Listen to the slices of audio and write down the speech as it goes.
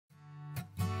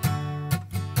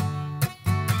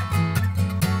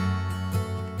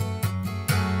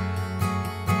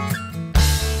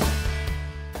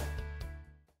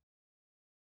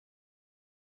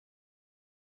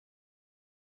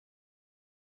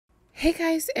Hey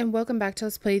guys, and welcome back to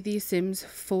Let's Play The Sims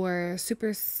 4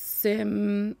 Super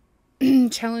Sim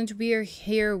Challenge. We are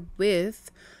here with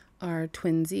our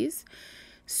twinsies.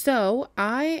 So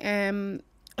I am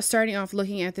starting off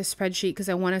looking at this spreadsheet because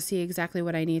I want to see exactly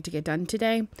what I need to get done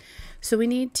today. So we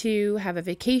need to have a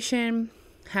vacation,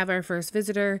 have our first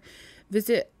visitor,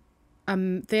 visit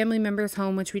family member's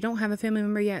home, which we don't have a family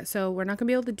member yet, so we're not going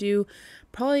to be able to do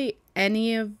probably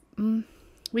any of...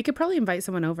 we could probably invite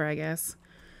someone over, I guess.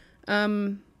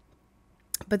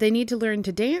 But they need to learn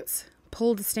to dance,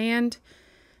 pole to stand.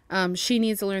 She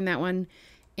needs to learn that one.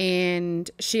 And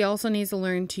she also needs to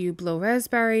learn to blow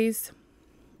raspberries.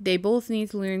 They both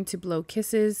need to learn to blow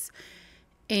kisses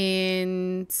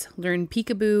and learn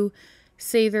peekaboo,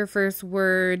 say their first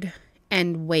word,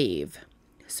 and wave.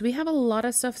 So we have a lot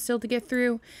of stuff still to get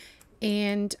through.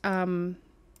 And I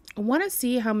want to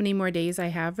see how many more days I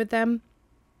have with them.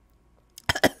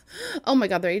 Oh my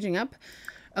God, they're aging up.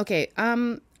 Okay,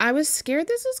 I was scared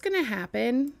this was gonna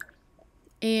happen,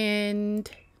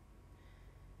 and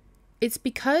it's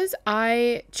because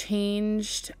I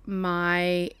changed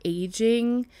my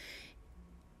aging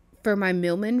for my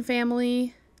Millman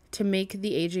family to make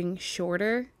the aging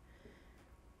shorter.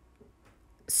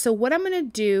 So what I'm gonna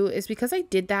do is, because I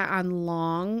did that on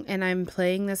long, and I'm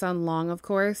playing this on long, of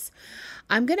course,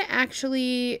 I'm gonna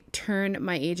actually turn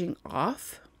my aging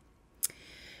off.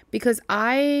 Because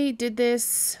I did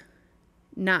this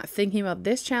not thinking about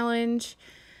this challenge.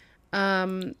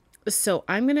 So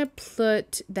I'm going to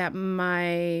put that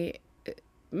my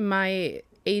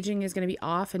aging is going to be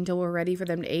off until we're ready for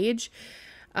them to age.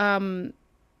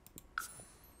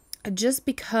 Just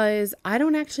because I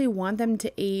don't actually want them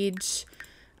to age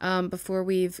before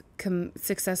we've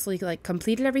successfully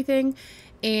completed everything.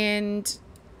 And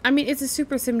I mean, it's a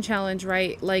super sim challenge,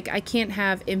 right? Like, I can't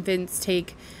have infants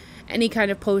take any kind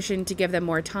of potion to give them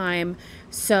more time,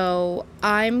 so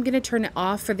I'm gonna turn it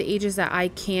off for the ages that I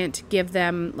can't give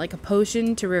them like a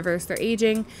potion to reverse their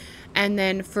aging, and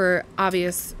then for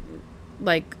obvious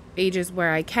like ages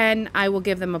where I can, I will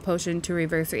give them a potion to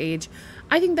reverse their age.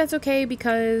 I think that's okay,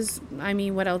 because I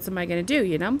mean, what else am I gonna do,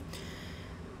 you know?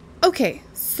 Okay,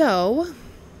 so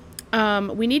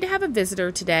we need to have a visitor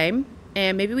today,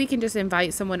 and maybe we can just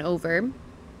invite someone over.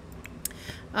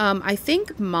 I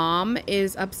think Mom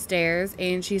is upstairs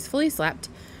and she's fully slept.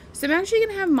 So I'm actually going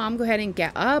to have Mom go ahead and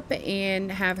get up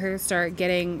and have her start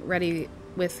getting ready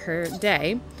with her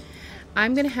day.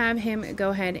 I'm going to have him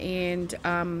go ahead and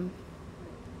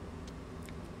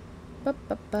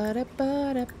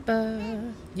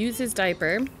use his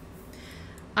diaper.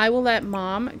 I will let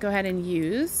Mom go ahead and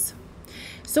use.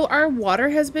 So our water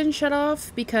has been shut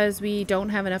off because we don't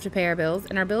have enough to pay our bills,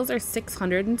 and our bills are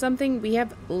 600 and something. We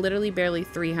have literally barely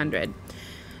 300.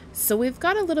 So we've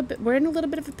got a little bit, we're in a little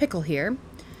bit of a pickle here.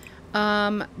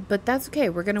 But that's okay.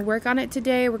 We're going to work on it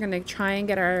today. We're going to try and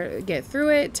get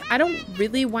through it. I don't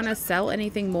really want to sell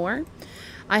anything more.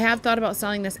 I have thought about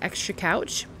selling this extra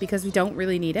couch because we don't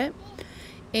really need it.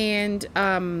 And,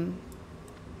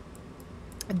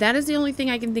 that is the only thing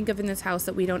I can think of in this house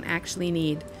that we don't actually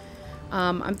need.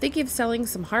 I'm thinking of selling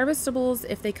some harvestables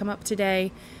if they come up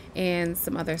today, and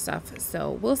some other stuff.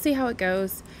 So we'll see how it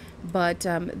goes. But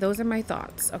those are my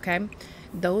thoughts, okay?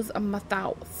 Those are my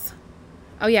thoughts.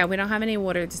 Oh yeah, we don't have any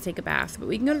water to take a bath, but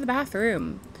we can go to the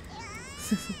bathroom.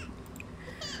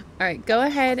 Alright, go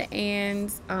ahead and...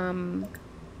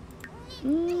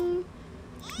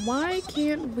 why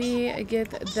can't we get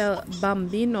the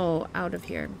bambino out of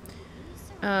here?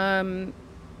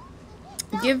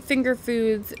 Give finger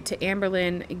foods to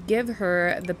Amberlyn. Give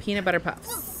her the peanut butter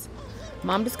puffs.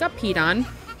 Mom just got peed on.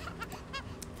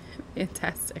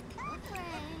 Fantastic.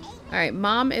 Alright,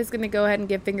 Mom is going to go ahead and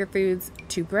give finger foods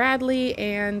to Bradley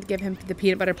and give him the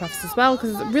peanut butter puffs as well,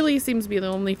 because it really seems to be the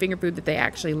only finger food that they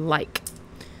actually like.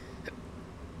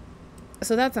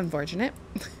 So that's unfortunate.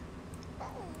 But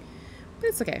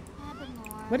it's okay.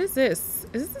 What is this?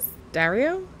 Is this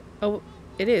Dario? Oh,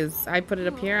 it is. I put it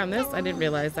up here on this. I didn't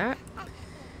realize that.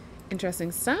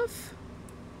 Interesting stuff.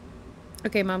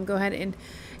 Okay, Mom, go ahead and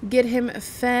get him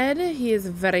fed. He is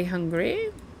very hungry.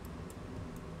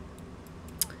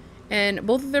 And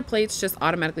both of their plates just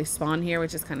automatically spawn here,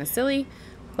 which is kind of silly,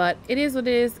 but it is what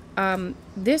it is.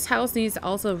 This house needs to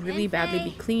also really badly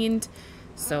be cleaned,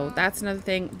 so that's another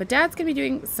thing. But Dad's gonna be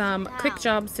doing some quick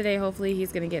jobs today. Hopefully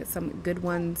he's gonna get some good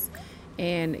ones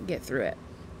and get through it.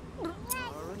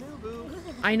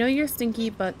 I know you're stinky,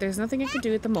 but there's nothing I can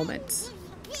do at the moment.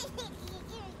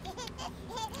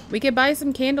 We could buy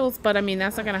some candles, but I mean,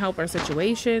 that's not going to help our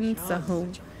situation, so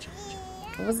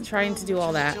I wasn't trying to do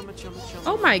all that.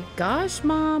 Oh my gosh,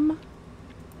 Mom.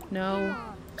 No.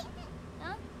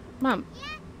 Mom.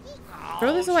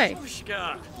 Throw this away.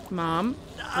 Mom,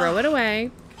 throw it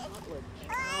away.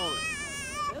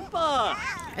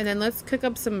 And then let's cook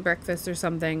up some breakfast or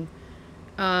something.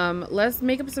 Let's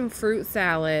make up some fruit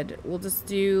salad. We'll just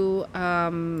do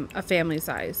a family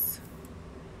size.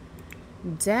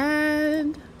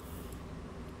 Dad,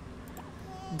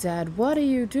 what are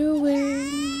you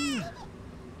doing?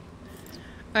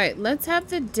 Alright, let's have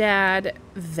the dad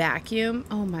vacuum.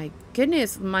 Oh my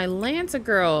goodness, my Lanza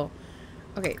girl.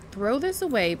 Okay, throw this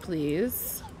away,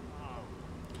 please.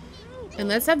 And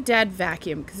let's have dad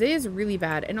vacuum, because it is really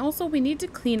bad. And also, we need to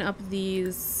clean up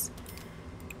these.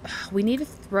 We need to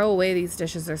throw away these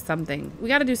dishes or something. We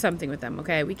got to do something with them,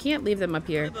 okay? We can't leave them up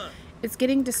here. It's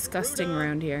getting disgusting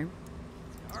around here.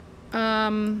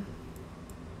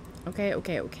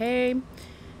 Okay.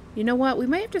 You know what? We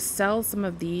might have to sell some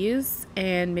of these,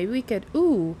 and maybe we could.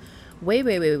 Ooh, wait.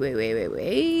 We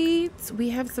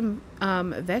have some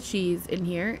veggies in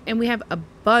here, and we have a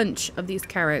bunch of these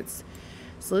carrots.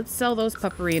 So let's sell those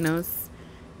pepperinos.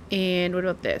 And what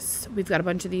about this? We've got a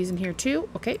bunch of these in here too.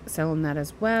 Okay, selling that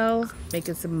as well.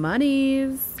 Making some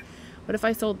monies. What if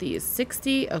I sold these?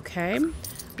 60. Okay.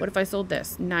 What if I sold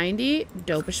this? 90.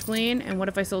 Dopashleen. And what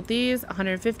if I sold these?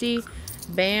 150.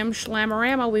 Bam,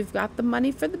 slamorama. We've got the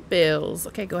money for the bills.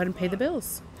 Okay, go ahead and pay the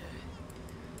bills.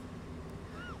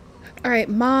 All right,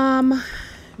 Mom.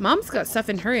 Mom's got stuff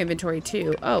in her inventory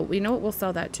too. Oh, you know what? We'll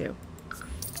sell that too.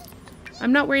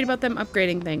 I'm not worried about them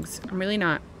upgrading things. I'm really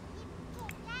not.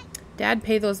 Dad,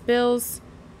 pay those bills.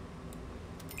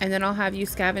 And then I'll have you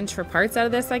scavenge for parts out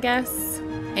of this, I guess.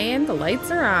 And the lights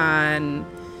are on.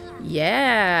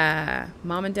 Yeah.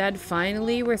 Mom and Dad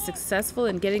finally were successful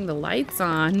in getting the lights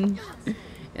on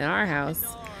in our house.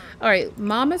 All right.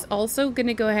 Mom is also going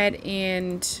to go ahead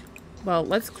and, well,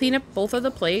 let's clean up both of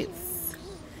the plates.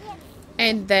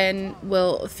 And then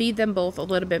we'll feed them both a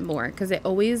little bit more because they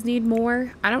always need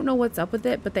more. I don't know what's up with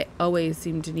it, but they always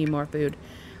seem to need more food.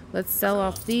 Let's sell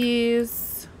off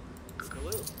these. There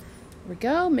we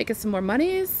go. Making some more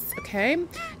monies. Okay.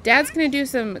 Dad's going to do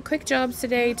some quick jobs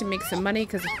today to make some money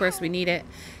because, of course, we need it.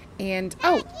 And,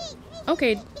 oh,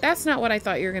 okay. That's not what I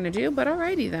thought you were going to do, but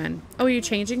alrighty then. Oh, you're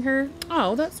changing her?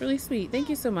 Oh, that's really sweet. Thank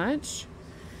you so much.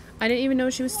 I didn't even know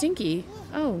she was stinky.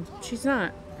 Oh, she's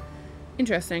not.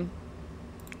 Interesting.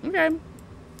 Okay.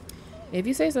 If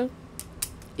you say so.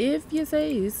 If you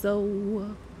say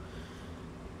so.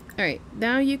 Alright,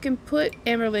 now you can put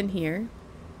Emerlyn here.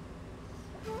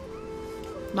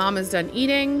 Mom is done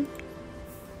eating.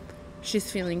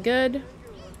 She's feeling good.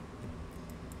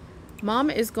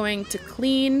 Mom is going to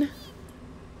clean.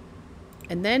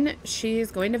 And then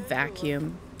she's going to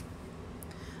vacuum.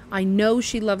 I know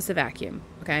she loves to vacuum.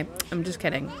 Okay? I'm just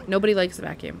kidding. Nobody likes to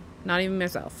vacuum. Not even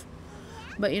myself.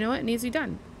 But you know what? It needs to be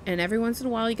done. And every once in a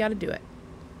while, you got to do it.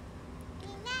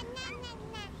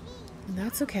 And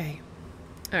that's okay.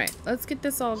 Alright, let's get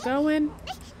this all going.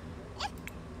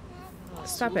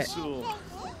 Stop it.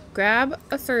 Grab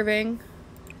a serving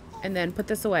and then put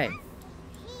this away.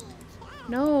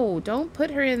 No, don't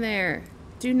put her in there.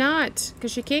 Do not,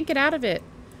 because she can't get out of it.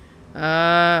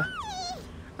 Another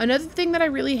thing that I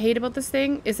really hate about this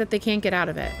thing is that they can't get out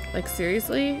of it. Like,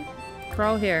 seriously?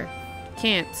 Crawl here.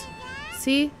 Can't.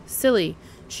 See? Silly.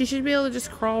 She should be able to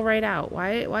just crawl right out.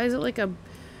 Why is it like a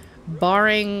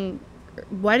barring...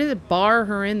 Why does it bar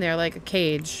her in there like a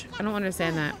cage? I don't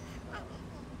understand that.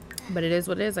 But it is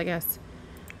what it is, I guess.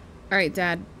 Alright,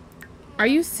 Dad. Are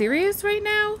you serious right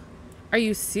now? Are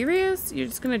you serious? You're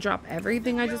just gonna drop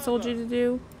everything I just told you to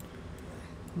do?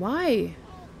 Why?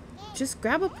 Just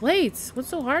grab a plate. What's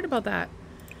so hard about that?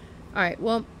 Alright,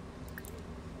 well...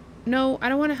 No, I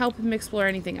don't want to help him explore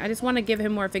anything. I just want to give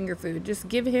him more finger food. Just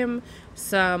give him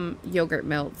some yogurt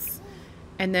melts.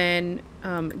 And then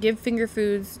give finger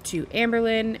foods to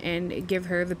Amberlyn and give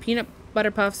her the peanut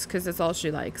butter puffs because that's all she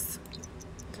likes.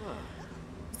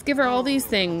 Let's give her all these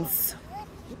things.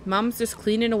 Mom's just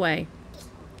cleaning away.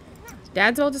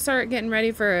 Dad's about to start getting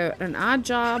ready for an odd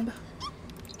job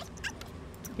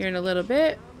here in a little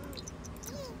bit.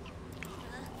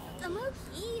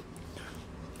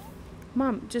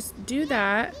 Mom, just do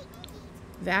that.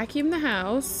 Vacuum the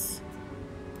house.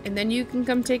 And then you can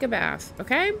come take a bath,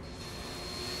 okay?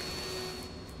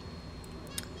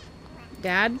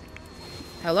 Dad?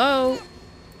 Hello?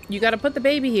 You gotta put the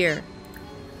baby here.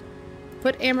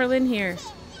 Put Amberlyn here.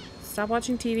 Stop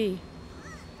watching TV.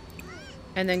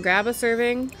 And then grab a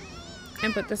serving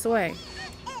and put this away.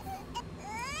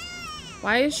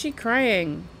 Why is she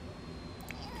crying?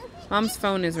 Mom's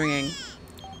phone is ringing.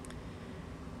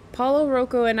 Paulo,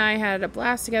 Rocco, and I had a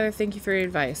blast together. Thank you for your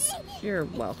advice. You're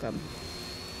welcome.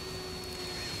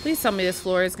 Please tell me this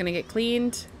floor is going to get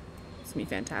cleaned. It's going to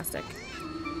be fantastic.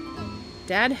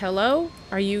 Dad, hello?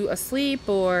 Are you asleep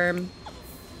or...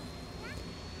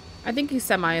 I think he's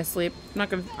semi-asleep.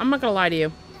 I'm not gonna lie to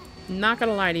you. Not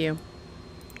gonna lie to you.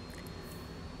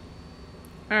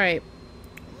 Alright.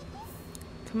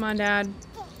 Come on, Dad.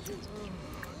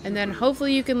 And then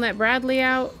hopefully you can let Bradley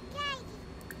out.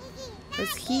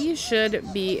 Because he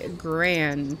should be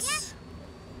grand.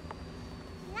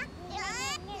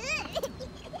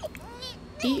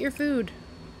 Eat your food.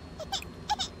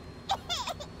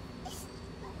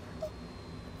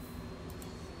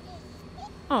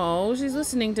 Oh, she's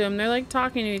listening to him. They're like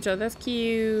talking to each other. That's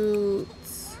cute.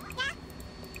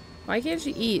 Why can't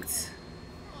she eat?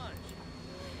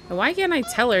 And why can't I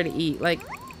tell her to eat? Like,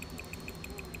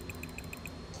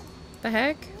 the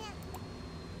heck?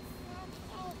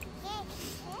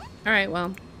 Alright,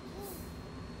 well.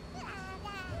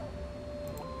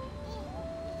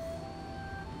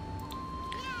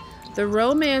 The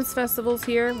romance festival's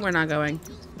here. We're not going.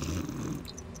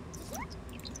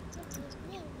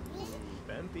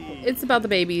 It's about the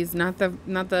babies, not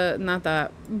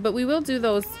that. But we will do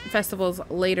those festivals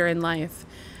later in life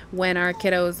when our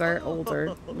kiddos are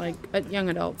older, like young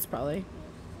adults probably.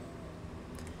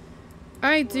 All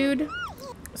right, dude.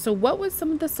 So what was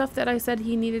some of the stuff that I said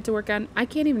he needed to work on? I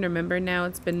can't even remember now.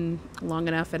 It's been long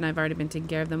enough and I've already been taking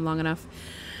care of them long enough.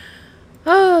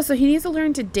 Oh, so he needs to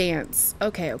learn to dance.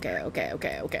 Okay.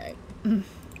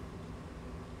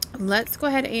 Let's go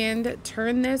ahead and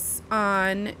turn this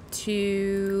on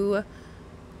to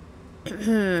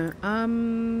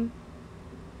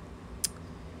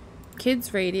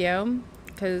kids radio,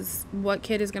 because what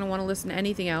kid is going to want to listen to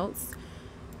anything else?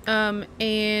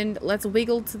 And let's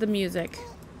wiggle to the music.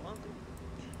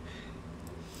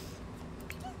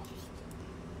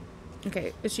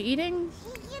 Okay, is she eating?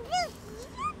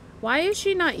 Why is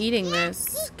she not eating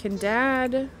this? Can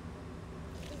Dad...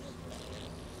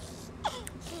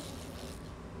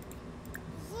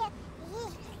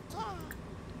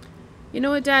 You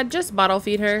know what, Dad? Just bottle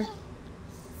feed her.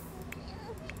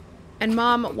 And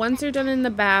Mom, once you're done in the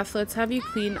bath, let's have you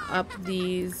clean up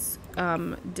these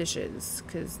dishes,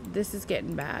 because this is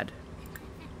getting bad.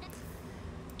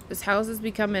 This house is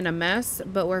becoming a mess,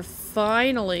 but we're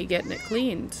finally getting it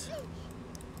cleaned.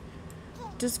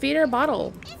 Just feed her a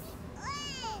bottle.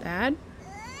 Dad?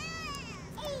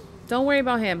 Don't worry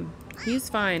about him. He's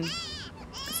fine.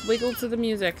 Just wiggle to the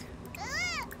music.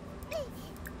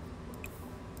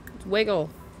 Wiggle.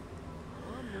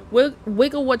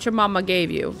 Wiggle what your mama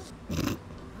gave you.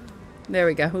 There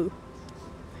we go.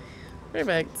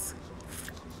 Perfect.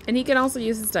 And he can also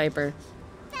use his diaper.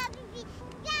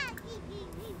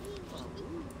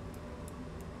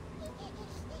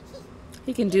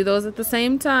 He can do those at the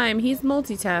same time. He's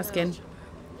multitasking.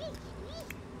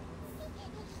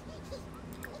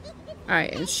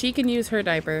 Alright, and she can use her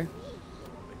diaper.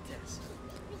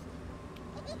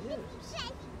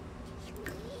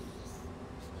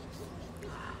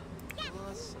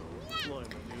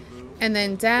 And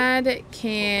then Dad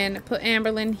can put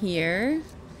Amberlyn here.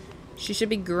 She should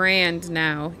be grand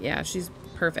now. Yeah, she's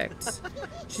perfect.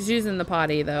 She's using the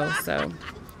potty though, so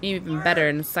even better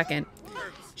in a second.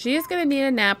 She is going to need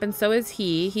a nap, and so is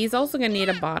he. He's also going to need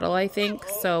a bottle, I think.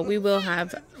 So we will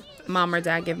have Mom or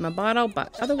Dad give him a bottle,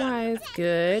 but otherwise,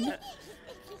 good.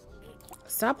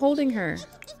 Stop holding her.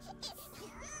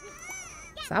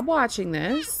 Stop watching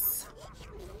this.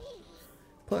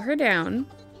 Put her down.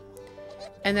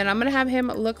 And then I'm going to have him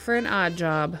look for an odd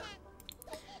job.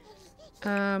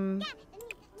 Oh,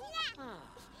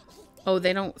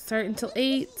 they don't start until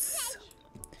 8.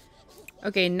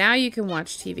 Okay, now you can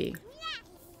watch TV.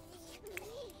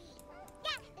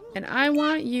 And I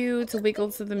want you to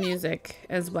wiggle to the music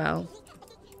as well.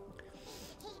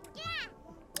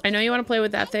 I know you want to play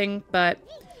with that thing, but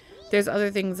there's other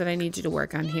things that I need you to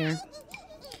work on here.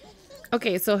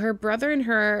 Okay, so her brother and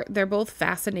her, they're both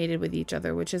fascinated with each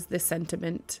other, which is the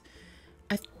sentiment.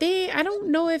 I don't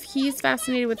know if he's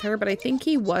fascinated with her, but I think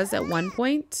he was at one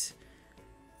point.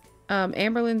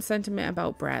 Amberlyn's sentiment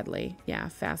about Bradley. Yeah,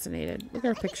 fascinated. Look at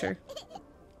her picture.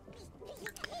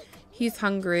 He's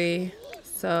hungry.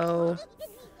 So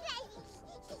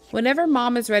whenever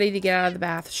Mom is ready to get out of the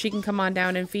bath, she can come on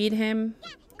down and feed him.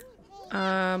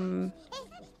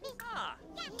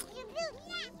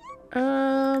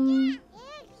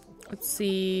 Let's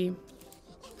see.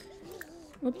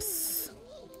 Oops.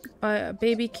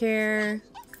 Baby care,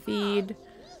 feed.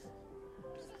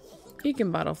 You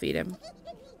can bottle feed him.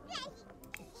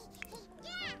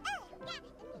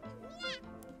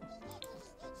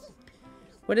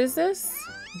 What is this?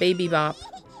 Baby bop.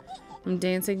 I'm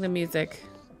dancing the music.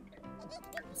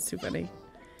 It's too funny.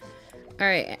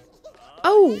 Alright.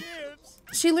 Oh!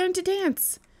 She learned to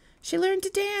dance. She learned to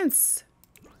dance.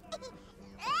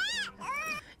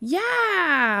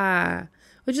 Yeah.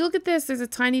 Would you look at this? There's a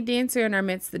tiny dancer in our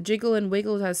midst. The jiggle and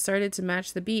wiggle has started to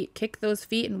match the beat. Kick those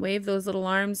feet and wave those little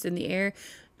arms in the air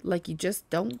like you just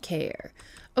don't care.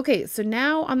 Okay, so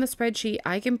now on the spreadsheet,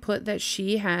 I can put that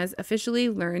she has officially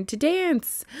learned to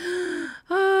dance.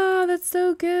 Oh, that's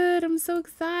so good. I'm so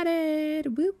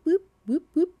excited. Whoop, whoop, whoop,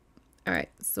 whoop. All right,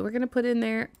 so we're going to put in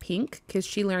there pink because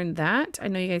she learned that. I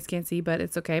know you guys can't see, but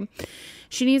it's okay.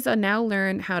 She needs to now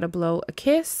learn how to blow a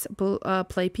kiss,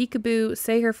 play peekaboo,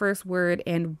 say her first word,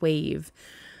 and wave.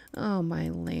 Oh, my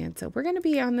Lanta. We're going to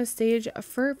be on this stage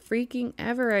for freaking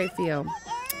ever, I feel.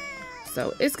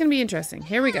 So it's going to be interesting.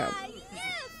 Here we go.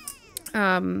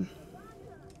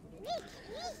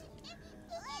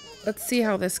 Let's see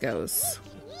how this goes.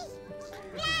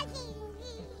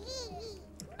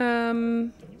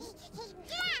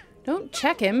 Don't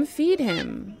check him, feed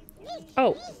him.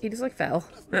 Oh, he just like fell.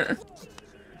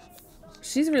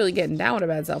 She's really getting down with her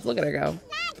bad self. Look at her go.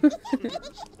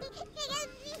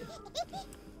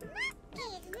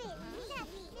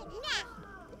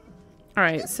 All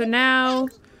right, so now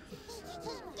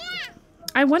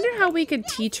I wonder how we could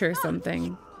teach her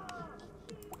something.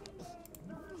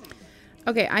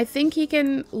 Okay, I think he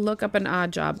can look up an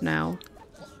odd job now.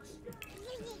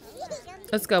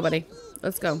 Let's go, buddy.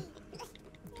 Let's go.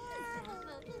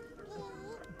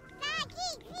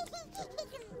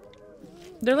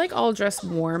 They're like all dressed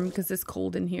warm because it's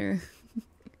cold in here.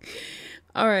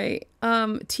 All right.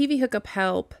 TV hookup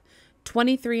help.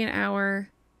 23 an hour.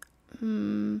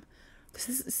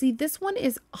 This one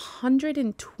is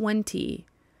 120.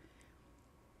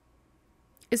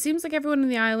 It seems like everyone on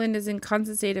the island is in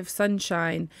constant state of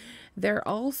sunshine. They're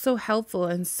all so helpful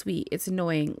and sweet. It's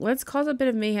annoying. Let's cause a bit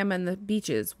of mayhem on the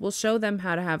beaches. We'll show them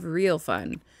how to have real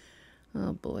fun.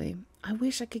 Oh boy. I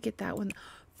wish I could get that one.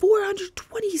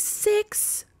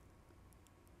 426.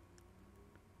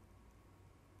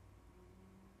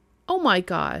 Oh my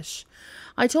gosh.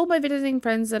 I told my visiting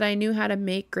friends that I knew how to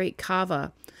make great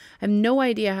kava. I have no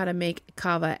idea how to make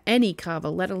kava, any kava,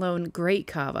 let alone great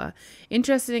kava.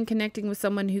 Interested in connecting with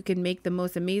someone who can make the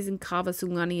most amazing kava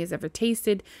Sulani has ever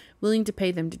tasted, willing to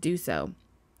pay them to do so.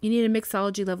 You need a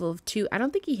mixology level of 2. I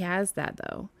don't think he has that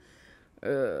though.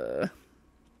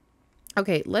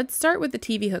 Okay, let's start with the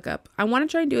TV hookup. I want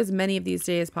to try and do as many of these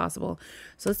today as possible.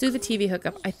 So let's do the TV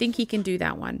hookup. I think he can do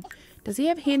that one. Does he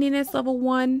have handiness level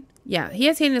 1? Yeah, he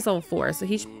has handiness level 4, so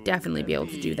he should definitely be able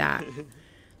to do that.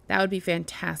 That would be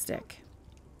fantastic.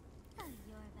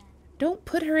 Don't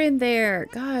put her in there.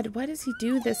 God, why does he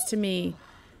do this to me?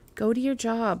 Go to your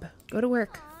job. Go to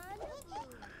work.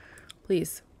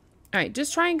 Please. All right,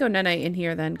 just try and go night-night in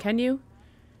here then. Can you?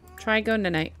 Try and go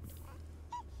night-night.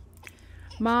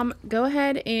 Mom, go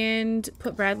ahead and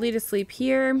put Bradley to sleep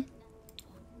here.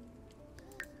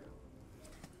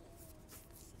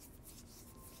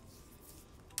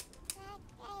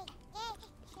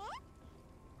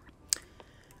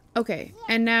 Okay,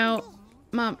 and now,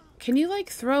 Mom, can you like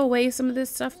throw away some of this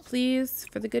stuff, please?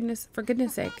 For goodness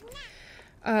sake.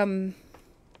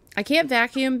 I can't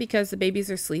vacuum because the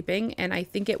babies are sleeping and I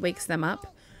think it wakes them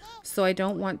up. So I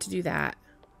don't want to do that.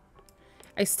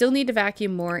 I still need to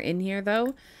vacuum more in here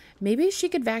though. Maybe she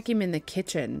could vacuum in the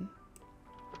kitchen.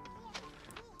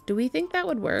 Do we think that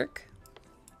would work?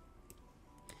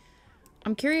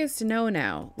 I'm curious to know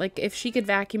now. Like if she could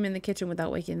vacuum in the kitchen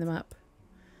without waking them up.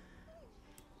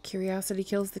 Curiosity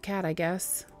kills the cat, I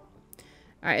guess.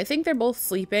 Alright, I think they're both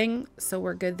sleeping, so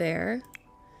we're good there.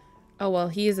 Oh, well,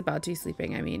 he is about to be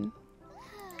sleeping, I mean.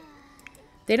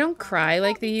 They don't cry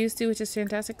like they used to, which is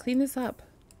fantastic. Clean this up.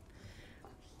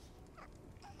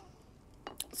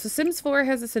 So Sims 4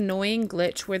 has this annoying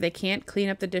glitch where they can't clean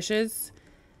up the dishes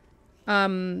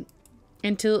unless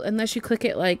you click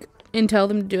it like and tell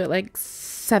them to do it like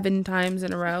 7 times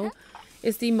in a row.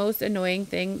 It's the most annoying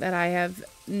thing that I have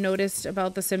noticed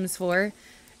about The Sims 4.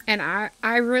 And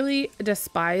I really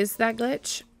despise that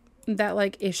glitch, that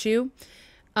like issue.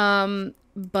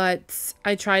 But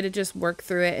I try to just work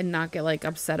through it and not get like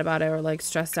upset about it or like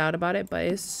stressed out about it, but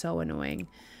it's so annoying.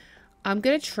 I'm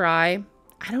gonna try.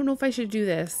 I don't know if I should do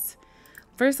this.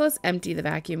 First, let's empty the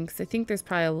vacuum because I think there's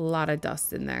probably a lot of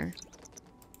dust in there.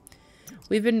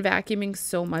 We've been vacuuming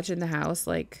so much in the house,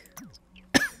 like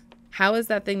how is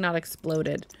that thing not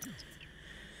exploded?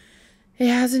 It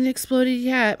hasn't exploded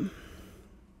yet.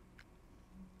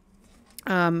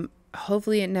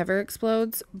 Hopefully it never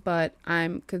explodes, but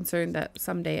I'm concerned that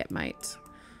someday it might.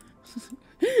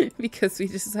 Because we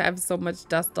just have so much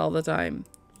dust all the time.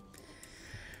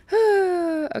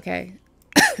 Okay.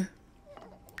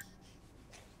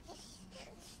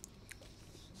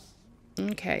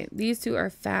 Okay, these two are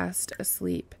fast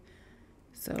asleep.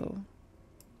 So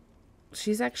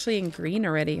she's actually in green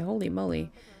already. Holy moly. All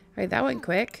right, that went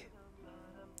quick.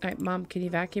 All right, Mom, can you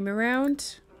vacuum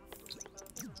around?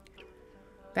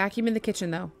 Vacuum in the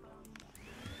kitchen, though.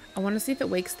 I want to see if it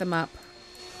wakes them up.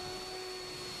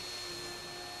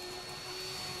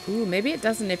 Ooh, maybe it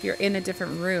doesn't if you're in a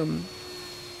different room.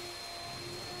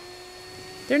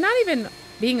 They're not even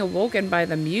being awoken by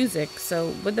the music,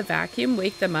 so would the vacuum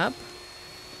wake them up?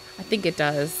 I think it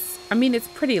does. I mean, it's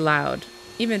pretty loud,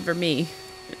 even for me.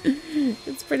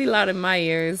 It's pretty loud in my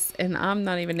ears, and I'm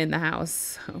not even in the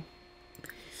house. So.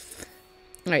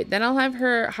 All right, then I'll have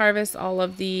her harvest all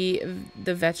of the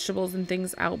vegetables and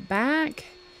things out back,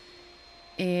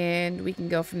 and we can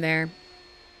go from there.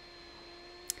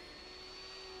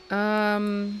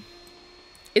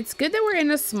 It's good that we're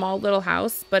in a small little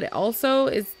house, but it also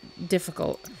is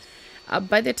difficult.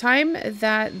 By the time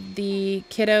that the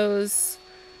kiddos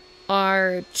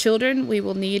are children, we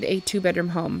will need a 2-bedroom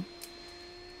home.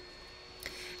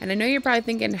 And I know you're probably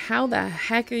thinking, how the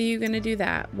heck are you going to do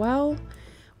that? Well,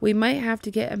 we might have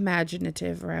to get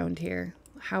imaginative around here.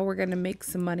 How we're going to make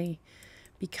some money.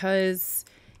 Because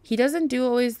he doesn't do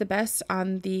always the best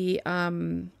on the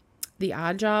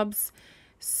odd jobs.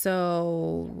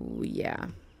 So, yeah.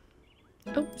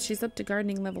 Oh, she's up to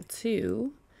gardening level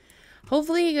 2.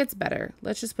 Hopefully he gets better.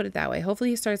 Let's just put it that way.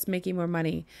 Hopefully he starts making more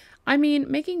money. I mean,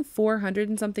 making 400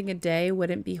 and something a day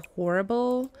wouldn't be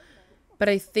horrible. But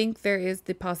I think there is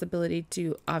the possibility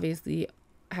to obviously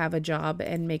have a job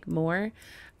and make more.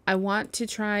 I want to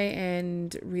try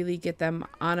and really get them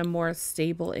on a more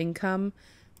stable income.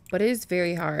 But it is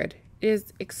very hard. It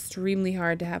is extremely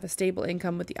hard to have a stable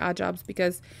income with the odd jobs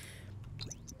because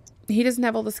he doesn't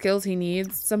have all the skills he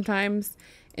needs sometimes.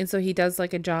 And so he does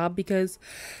like a job because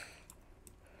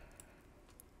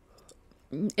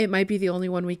it might be the only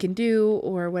one we can do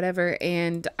or whatever.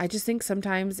 And I just think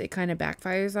sometimes it kind of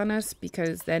backfires on us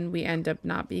because then we end up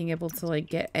not being able to like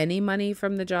get any money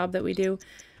from the job that we do.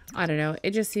 I don't know.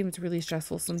 It just seems really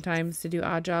stressful sometimes to do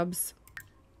odd jobs.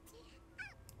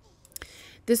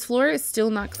 This floor is still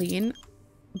not clean,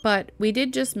 but we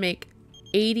did just make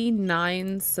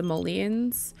 89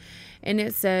 simoleons, and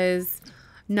it says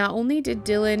not only did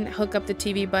Dylan hook up the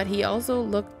TV, but he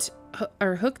also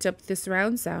hooked up the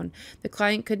surround sound. The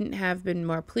client couldn't have been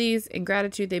more pleased. In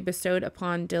gratitude, they bestowed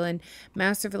upon Dylan,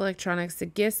 Master of Electronics, the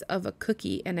gifts of a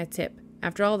cookie and a tip.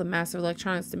 After all, the Master of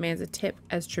Electronics demands a tip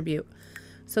as tribute.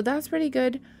 So that's pretty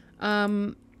good.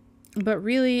 But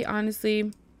really,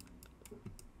 honestly,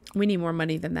 we need more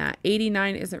money than that.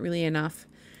 89 isn't really enough.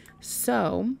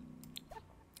 So,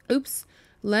 oops,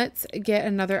 let's get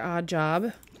another odd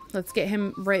job. Let's get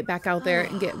him right back out there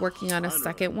and get working on a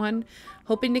second one.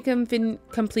 Hoping to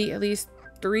complete at least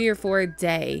 3 or 4 a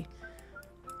day.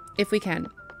 If we can.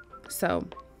 So,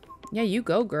 yeah, you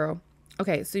go, girl.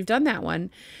 Okay, so you've done that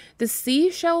one. The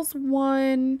seashells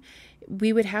one,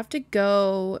 we would have to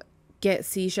go get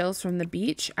seashells from the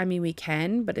beach. I mean, we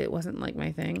can, but it wasn't like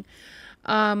my thing.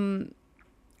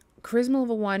 Charisma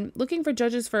level 1. Looking for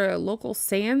judges for a local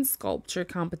sand sculpture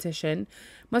competition.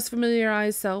 Must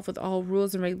familiarize self with all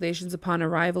rules and regulations upon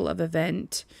arrival of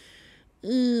event.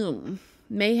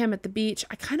 Mayhem at the beach.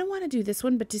 I kind of want to do this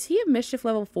one, but does he have mischief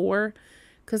level 4?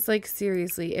 Because, like,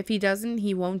 seriously, if he doesn't,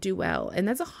 he won't do well. And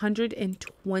that's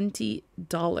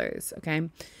 $120, okay?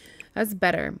 That's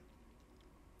better.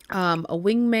 A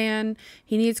wingman.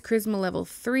 He needs charisma level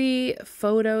 3.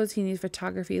 Photos. He needs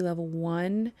photography level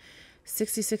 1.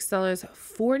 $66,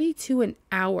 42 an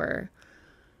hour.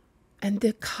 And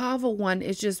the kava one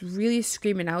is just really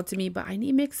screaming out to me, but I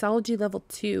need mixology level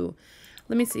 2.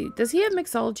 Let me see. Does he have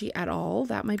mixology at all?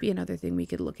 That might be another thing we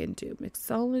could look into.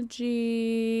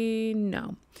 Mixology,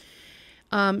 no.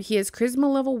 He has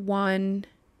charisma level 1.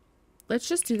 Let's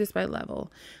just do this by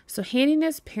level. So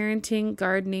handiness, parenting,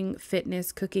 gardening,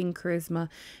 fitness, cooking, charisma.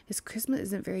 His charisma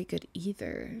isn't very good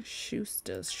either.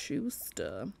 Schuster.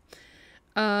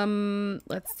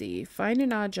 Let's see. Find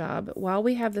an odd job while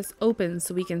we have this open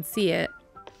so we can see it.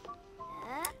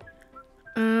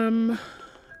 Come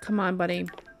on, buddy.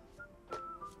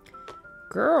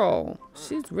 Girl,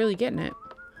 she's really getting it.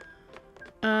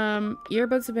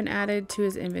 Earbuds have been added to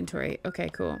his inventory. Okay,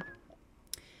 cool.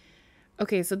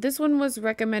 Okay, so this one was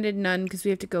recommended none because we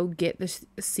have to go get the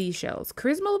seashells.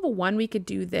 Charisma level 1, we could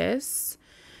do this.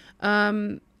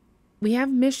 We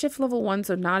have mischief level 1,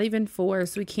 so not even 4,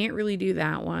 so we can't really do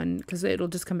that one because it'll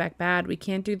just come back bad. We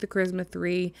can't do the charisma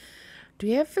 3. Do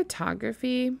we have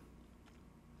photography?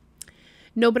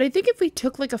 No, but I think if we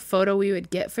took like a photo, we would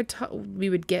get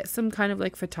some kind of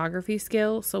like photography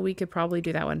skill. So we could probably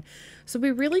do that one. So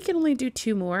we really can only do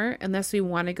 2 more unless we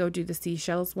want to go do the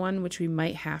seashells one, which we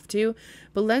might have to.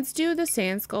 But let's do the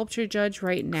sand sculpture judge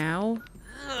right now.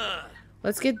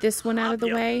 Let's get this one out of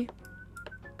the way.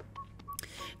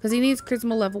 Because he needs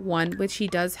charisma level 1, which he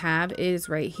does have. It is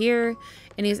right here.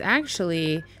 And he's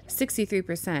actually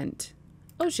 63%.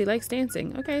 Oh, she likes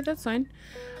dancing. Okay, that's fine.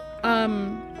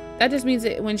 That just means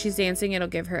that when she's dancing, it'll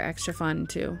give her extra fun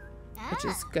too, which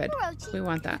is good. We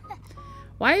want that.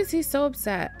 Why is he so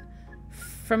upset?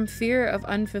 From fear of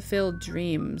unfulfilled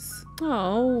dreams.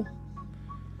 Oh.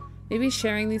 Maybe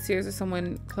sharing these fears with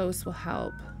someone close will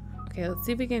help. Okay, let's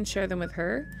see if we can share them with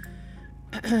her.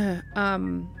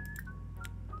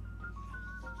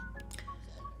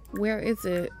 Where is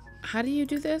it? How do you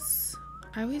do this?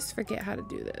 I always forget how to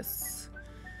do this.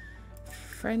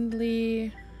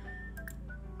 Friendly.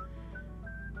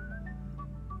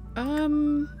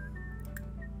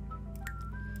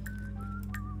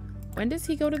 When does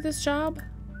he go to this job?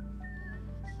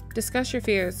 Discuss your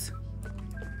fears.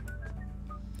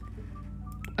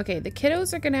 Okay, the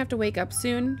kiddos are gonna have to wake up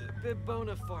soon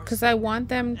because I want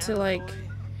them to like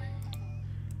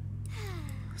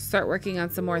start working on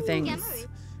some more things.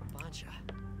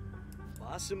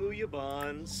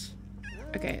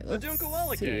 Okay, let's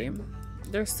see.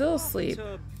 They're still asleep.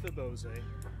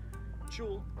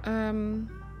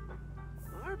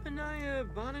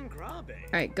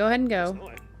 Alright, go ahead and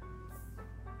go.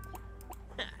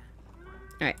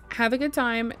 Alright, have a good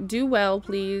time. Do well,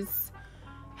 please.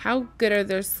 How good are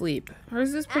their sleep?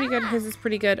 Hers is pretty good. His is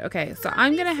pretty good. Okay, so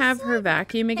I'm gonna have her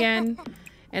vacuum again.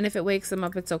 And if it wakes them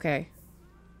up, it's okay.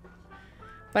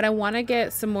 But I want to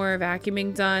get some more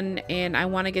vacuuming done. And I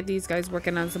want to get these guys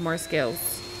working on some more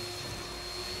skills.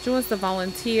 She wants to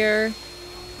volunteer.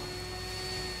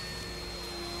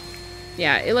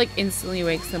 Yeah, it like instantly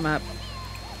wakes them up.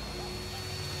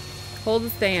 Hold the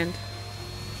stand.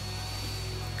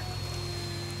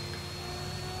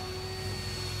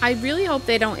 I really hope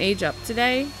they don't age up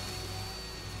today.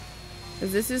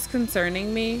 Because this is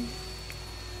concerning me.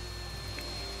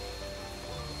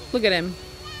 Look at him.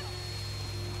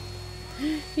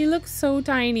 He looks so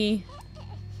tiny.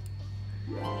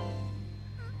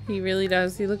 He really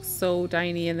does. He looks so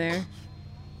tiny in there.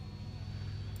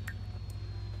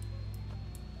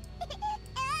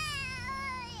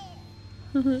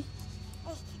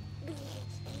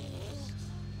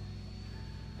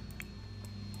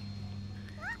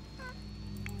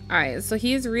 Alright, so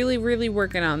he's really, really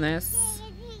working on this.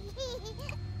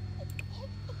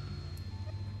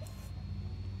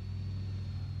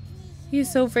 He's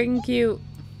so freaking cute.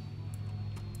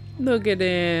 Look at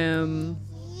him.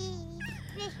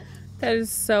 That is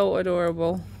so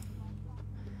adorable.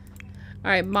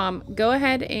 Alright, Mom, go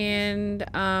ahead and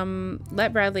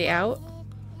let Bradley out.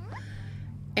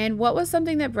 And what was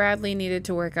something that Bradley needed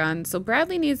to work on? So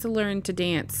Bradley needs to learn to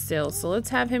dance still. So let's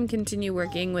have him continue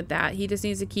working with that. He just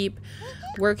needs to keep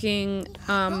working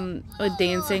with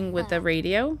dancing with the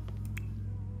radio.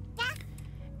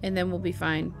 And then we'll be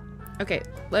fine. Okay,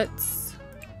 let's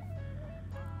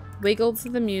wiggle to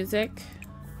the music.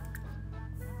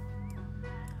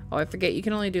 Oh, I forget. You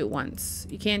can only do it once.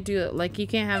 You can't do it, like, you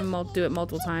can't have him do it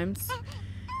multiple times.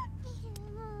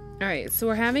 Alright, so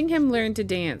we're having him learn to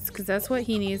dance because that's what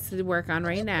he needs to work on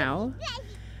right now.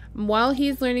 While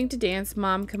he's learning to dance,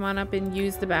 Mom, come on up and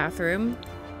use the bathroom.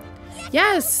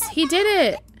 Yes! He did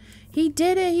it! He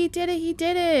did it! He did it! He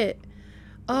did it!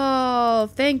 Oh,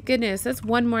 thank goodness. That's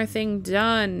one more thing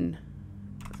done.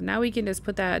 So now we can just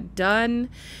put that done.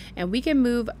 And we can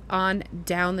move on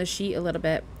down the sheet a little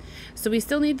bit. So we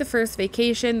still need the first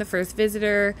vacation, the first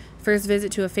visitor, first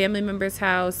visit to a family member's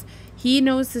house. He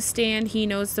knows to stand. He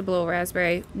knows to blow a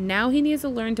raspberry. Now he needs to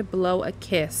learn to blow a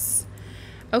kiss.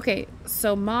 Okay,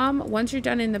 so Mom, once you're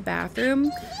done in the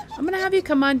bathroom, I'm going to have you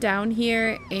come on down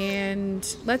here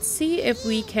and let's see if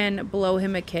we can blow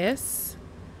him a kiss.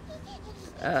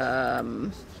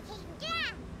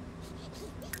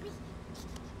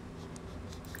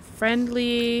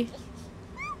 Friendly.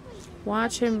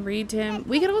 Watch him, read him.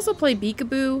 We can also play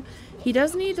peekaboo. He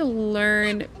does need to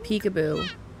learn peekaboo.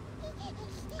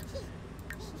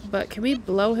 But can we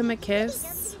blow him a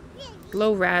kiss?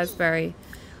 Blow raspberry.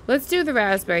 Let's do the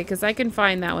raspberry because I can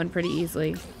find that one pretty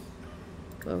easily.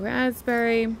 Blow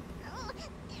raspberry.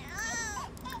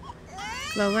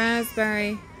 Blow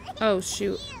raspberry. Oh,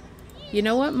 shoot. You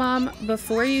know what, Mom?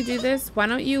 Before you do this, why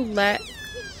don't you get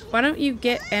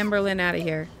Amberlynn out of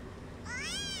here?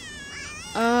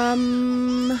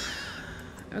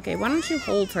 Okay, why don't you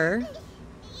hold her?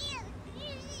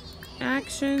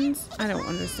 Actions? I don't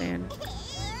understand.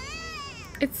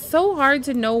 It's so hard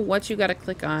to know what you gotta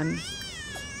click on.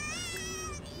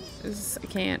 I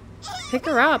can't. Pick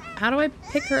her up. How do I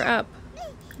pick her up?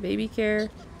 Baby care.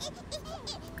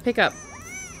 Pick up.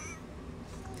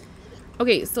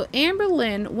 Okay, so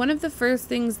Amberlynn, one of the first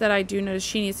things that I do notice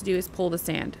she needs to do is pull the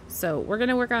sand. So we're going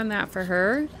to work on that for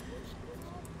her.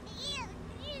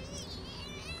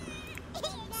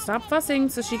 Stop fussing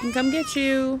so she can come get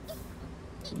you.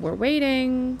 We're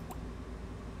waiting.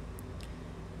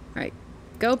 Alright,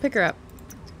 go pick her up.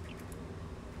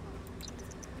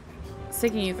 It's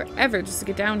taking you forever just to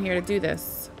get down here to do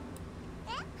this.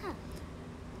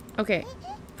 Okay,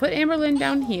 put Amberlynn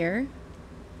down here.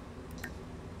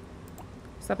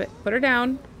 Stop it. Put her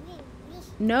down.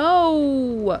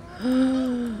 No!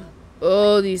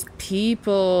 Oh, these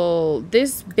people.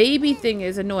 This baby thing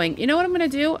is annoying. You know what I'm going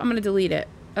to do? I'm going to delete it.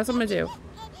 That's what I'm going to do.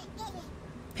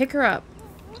 Pick her up.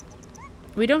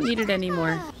 We don't need it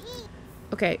anymore.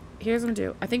 Okay, here's what I'm going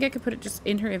to do. I think I could put it just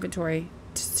in her inventory.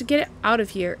 Just to get it out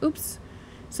of here. Oops.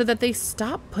 So that they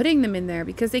stop putting them in there.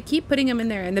 Because they keep putting them in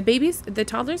there. And the babies, the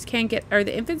toddlers can't get, or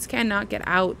the infants cannot get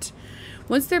out.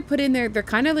 Once they're put in there, they're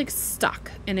kind of like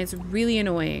stuck. And it's really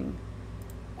annoying.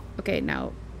 Okay,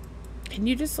 now, can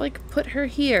you just like put her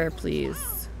here,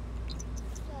 please?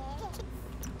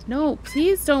 No,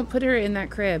 please don't put her in that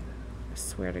crib. I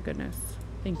swear to goodness.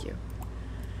 Thank you.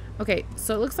 Okay,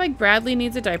 so it looks like Bradley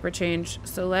needs a diaper change.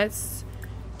 So let's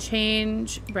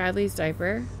change Bradley's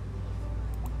diaper.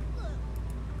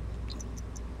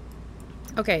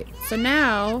 Okay, so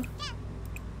now,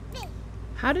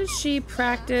 how does she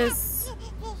practice?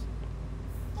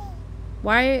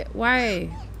 Why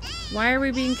are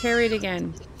we being carried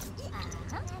again?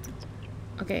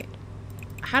 Okay,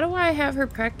 how do I have her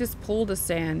practice pull to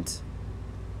sand?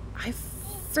 I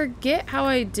forget how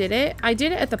I did it. I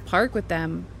did it at the park with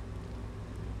them,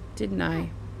 didn't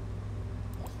I?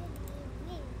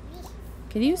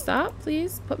 Can you stop,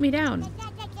 please? Put me down.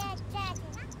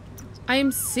 I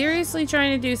am seriously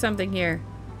trying to do something here.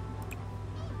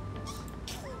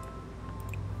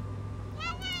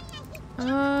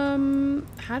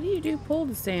 How do you do pull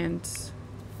to sand?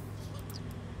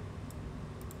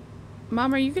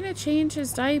 Mom, are you gonna change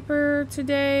his diaper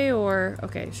today or...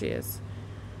 Okay, she is.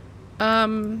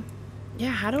 Yeah,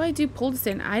 how do I do pull to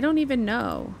sand? I don't even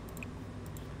know.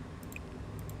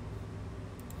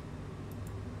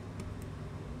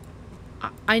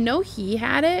 I know he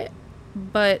had it,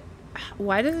 but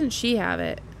why doesn't she have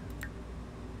it?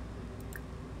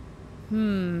 I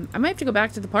might have to go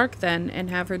back to the park then and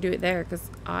have her do it there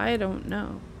because I don't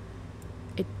know.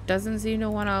 It doesn't seem to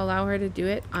want to allow her to do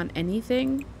it on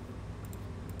anything.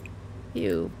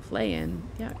 Ew, playing.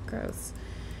 Yeah, gross.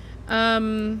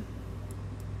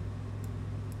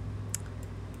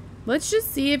 Let's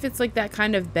just see if it's like that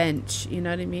kind of bench. You know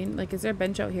what I mean? Like, is there a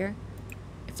bench out here?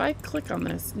 If I click on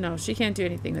this, no, she can't do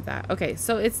anything with that. Okay,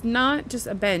 so it's not just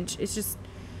a bench. It's just,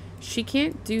 she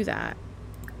can't do that.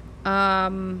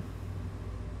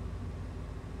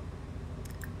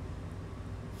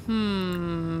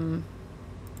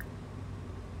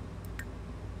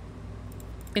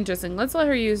 Interesting. Let's let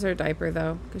her use her diaper,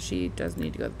 though, because she does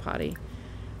need to go to the potty.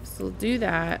 So we'll do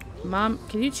that. Mom,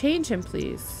 can you change him,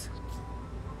 please?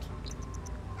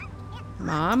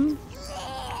 Mom?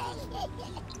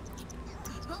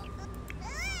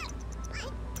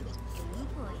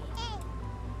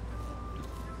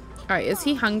 Alright, is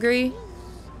he hungry?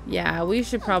 Yeah, we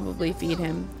should probably feed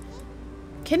him.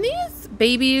 Can these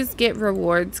babies get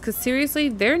rewards? Because seriously,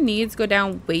 their needs go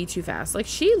down way too fast. Like,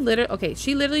 she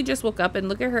literally just woke up and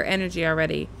look at her energy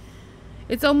already.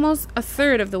 It's almost a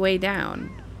third of the way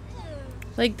down.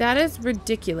 Like, that is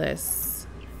ridiculous.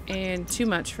 And too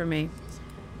much for me.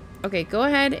 Okay, go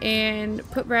ahead and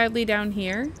put Bradley down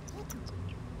here.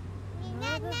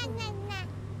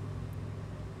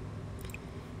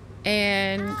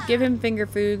 And give him finger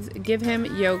foods. Give him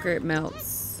yogurt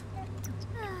melts.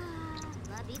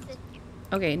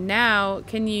 Okay, now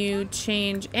can you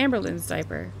change Amberlynn's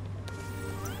diaper?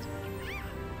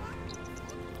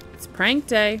 It's prank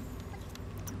day.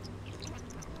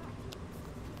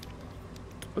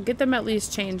 We'll get them at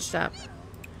least changed up.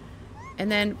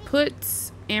 And then put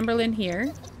Amberlynn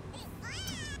here.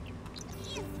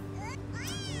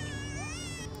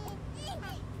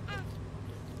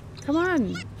 Come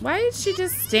on. Why did she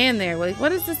just stand there? Like,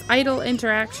 what is this idle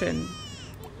interaction?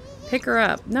 Pick her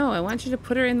up. No, I want you to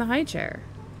put her in the high chair.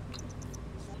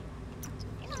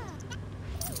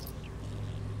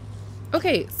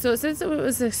 Okay, so since it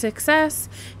was a success,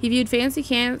 he viewed fancy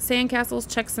sandcastles,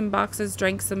 checked some boxes,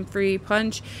 drank some free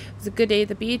punch. It was a good day at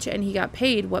the beach, and he got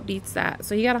paid. What beats that?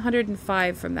 So he got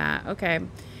 105 from that. Okay.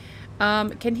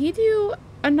 Can he do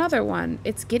another one.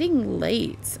 It's getting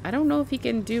late. I don't know if he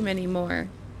can do many more.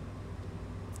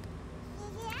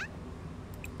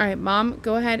 All right, Mom,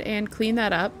 go ahead and clean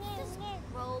that up.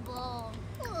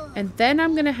 And then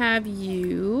I'm going to have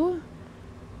you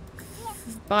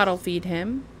bottle feed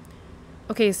him.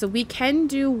 Okay, so we can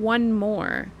do one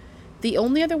more. The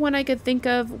only other one I could think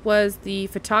of was the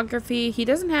photography. He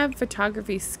doesn't have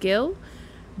photography skill,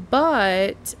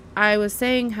 but I was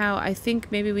saying how I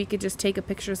think maybe we could just take a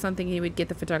picture of something and he would get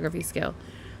the photography skill.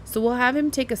 So we'll have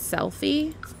him take a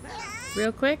selfie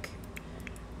real quick.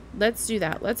 Let's do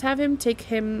that. Let's have him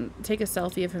take a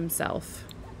selfie of himself.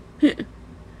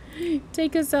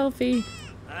 Take a selfie.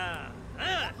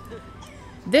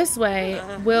 This way,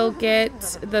 we'll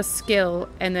get the skill,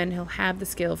 and then he'll have the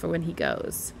skill for when he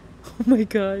goes. Oh my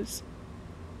gosh.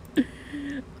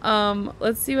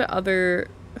 Let's see what other...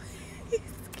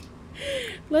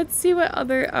 Let's see what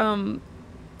other,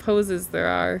 poses there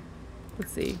are.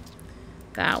 Let's see.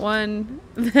 That one,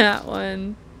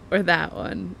 or that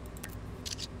one.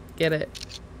 Get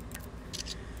it.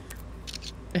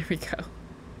 There we go.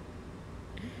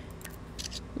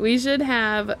 We should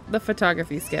have the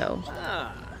photography skill.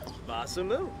 I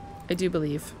do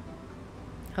believe.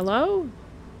 Hello?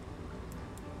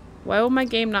 Why will my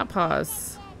game not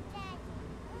pause?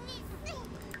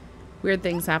 Weird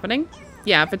things happening.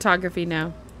 Yeah, photography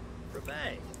now.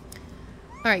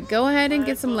 Alright, go ahead and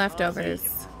get some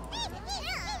leftovers.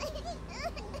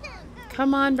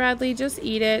 Come on, Bradley, just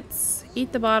eat it.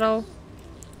 Eat the bottle.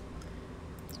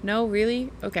 No,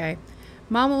 really? Okay.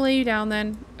 Mom will lay you down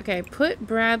then. Okay, put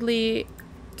Bradley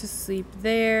to sleep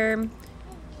there.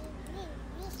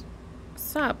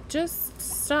 Stop. Just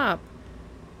stop.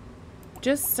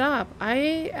 Just stop.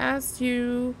 I asked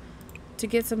you to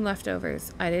get some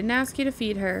leftovers. I didn't ask you to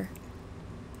feed her.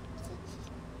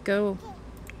 Go.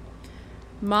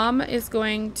 Mom is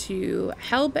going to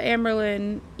help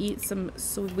Amberlyn eat some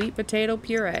sweet potato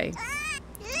puree.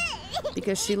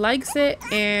 Because she likes it,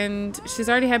 and she's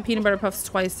already had peanut butter puffs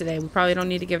twice today. We probably don't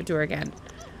need to give it to her again.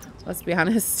 Let's be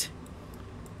honest.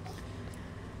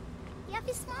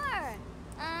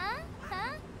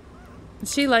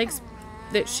 She likes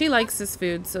this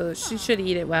food, so she should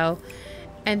eat it well.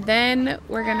 And then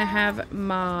we're gonna have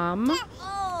Mom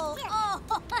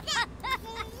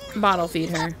bottle feed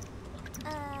her.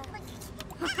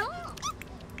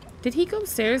 Did he go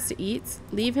upstairs to eat?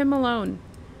 Leave him alone.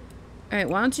 Alright,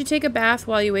 why don't you take a bath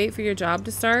while you wait for your job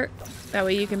to start? That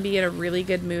way you can be in a really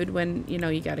good mood when, you know,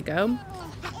 you gotta go.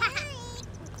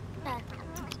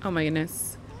 Oh my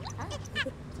goodness.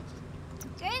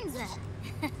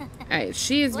 Alright,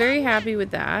 she is very happy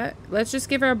with that. Let's just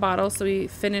give her a bottle so we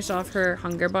finish off her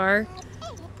hunger bar.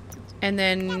 And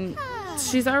then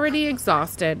she's already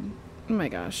exhausted. Oh my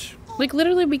gosh. Like,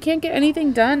 literally, we can't get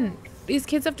anything done. These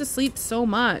kids have to sleep so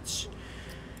much.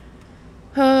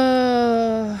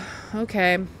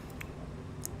 Okay.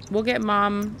 We'll get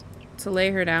Mom to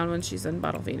lay her down when she's done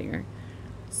bottle feeding her.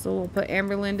 So we'll put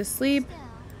Amberlyn to sleep.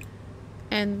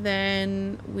 And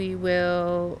then we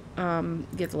will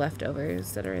get the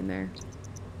leftovers that are in there.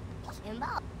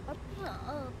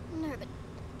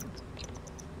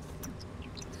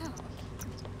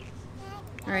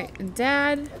 Alright, and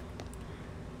Dad.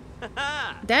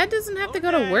 Dad doesn't have to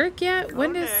go to work yet?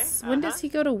 When does he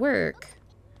go to work?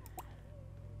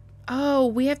 Oh,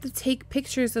 we have to take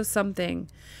pictures of something.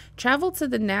 Travel to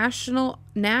the natural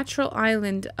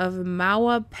island of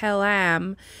Mawa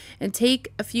Pelam and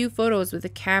take a few photos with a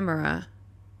camera.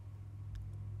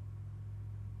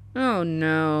 Oh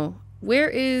no. Where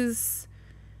is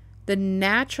the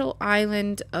natural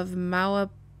island of Mawa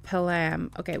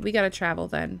Pelam? Okay, we gotta travel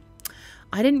then.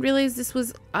 I didn't realize this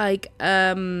was like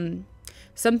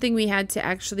something we had to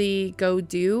actually go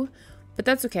do. But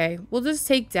that's okay. We'll just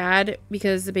take Dad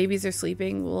because the babies are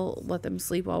sleeping. We'll let them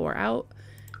sleep while we're out.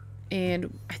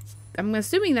 And I'm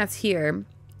assuming that's here.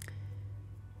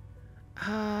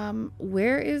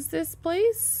 Where is this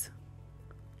place?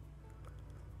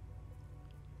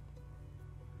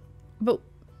 But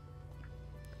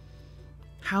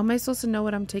how am I supposed to know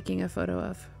what I'm taking a photo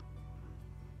of?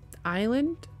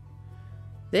 Island?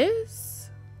 This?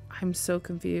 I'm so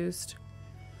confused.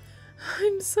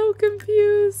 I'm so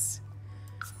confused.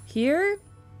 Here?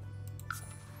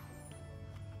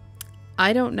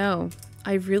 I don't know.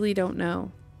 I really don't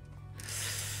know.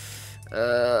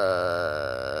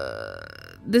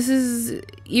 This is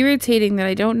irritating that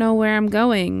I don't know where I'm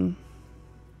going.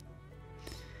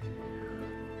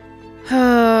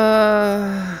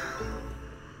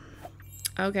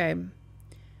 Okay.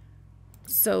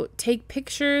 So, take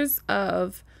pictures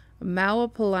of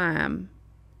Mawapalam.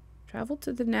 Travel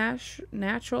to the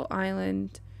natural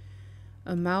island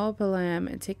a lamb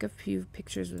and take a few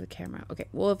pictures with a camera. Okay,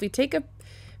 well, if we take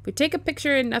a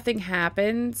picture and nothing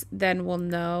happens, then we'll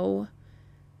know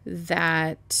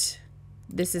that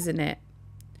this isn't it.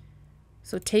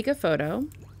 So take a photo.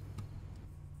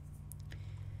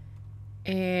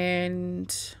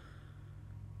 And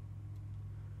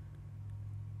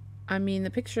I mean,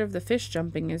 the picture of the fish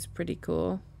jumping is pretty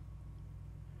cool.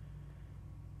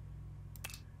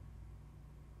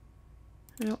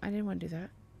 No, I didn't want to do that.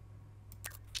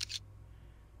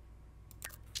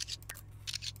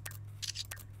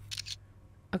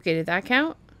 Okay, did that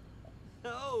count?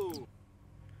 No.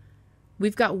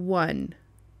 We've got one.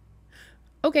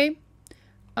 Okay.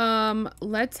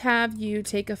 Let's have you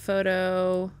take a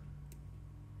photo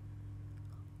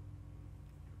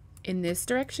in this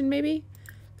direction, maybe.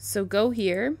 So go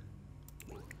here.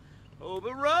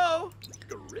 Overrow.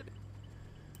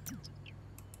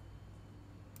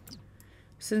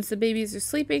 Since the babies are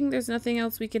sleeping, there's nothing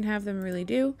else we can have them really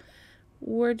do.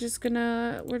 We're just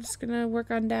gonna work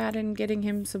on Dad and getting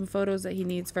him some photos that he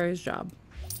needs for his job.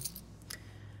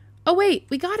 Oh wait,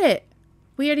 we got it.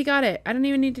 We already got it. I don't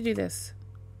even need to do this.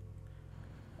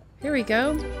 Here we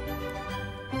go.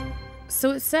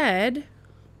 So it said,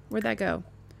 where'd that go?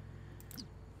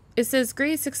 It says,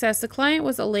 great success. The client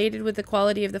was elated with the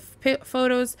quality of the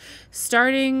photos,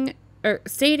 stating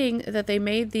that they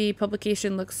made the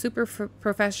publication look super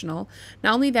professional.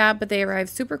 Not only that, but they arrived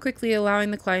super quickly,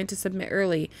 allowing the client to submit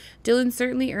early. Dylan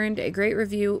certainly earned a great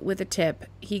review with a tip.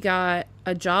 He got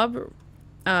a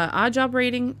odd job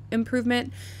rating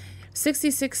improvement,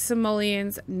 66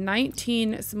 simoleons,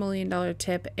 $19 simoleon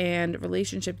tip, and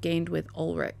relationship gained with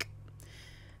Ulrich.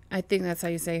 I think that's how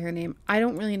you say her name. I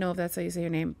don't really know if that's how you say her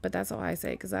name, but that's how I say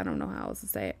it because I don't know how else to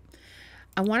say it.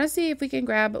 I want to see if we can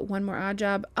grab one more odd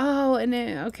job. Oh, and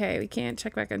then, okay, we can't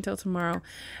check back until tomorrow.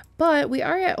 But we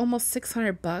are at almost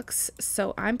 $600,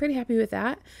 so I'm pretty happy with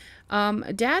that.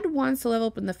 Dad wants to level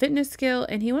up in the fitness skill,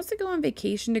 and he wants to go on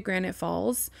vacation to Granite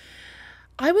Falls.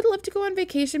 I would love to go on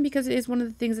vacation because it is one of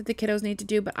the things that the kiddos need to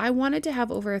do, but I wanted to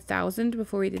have over 1,000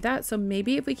 before we did that. So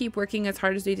maybe if we keep working as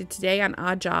hard as we did today on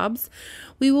odd jobs,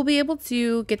 we will be able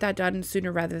to get that done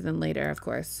sooner rather than later, of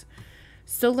course.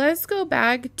 So let's go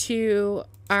back to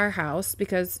our house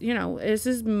because, you know, this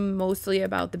is mostly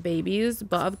about the babies.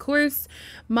 But of course,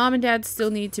 Mom and Dad still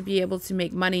need to be able to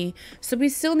make money. So we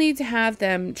still need to have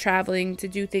them traveling to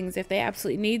do things if they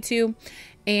absolutely need to.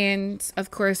 And of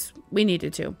course, we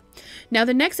needed to. Now,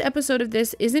 the next episode of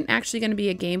this isn't actually going to be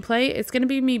a gameplay. It's going to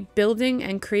be me building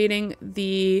and creating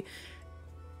the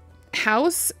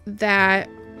house that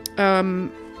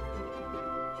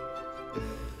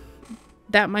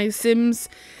that my Sims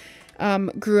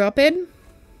grew up in.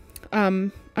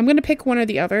 I'm going to pick one or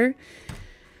the other.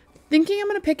 Thinking I'm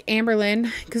going to pick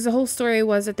Amberlyn because the whole story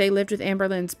was that they lived with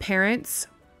Amberlyn's parents.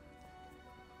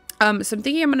 So I'm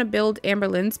thinking I'm going to build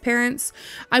Amberlyn's parents.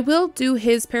 I will do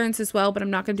his parents as well, but I'm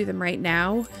not going to do them right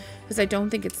now because I don't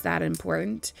think it's that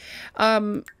important.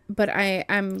 But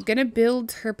I'm going to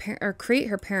build her or create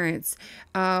her parents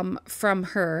from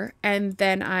her. And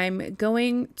then I'm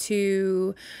going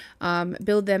to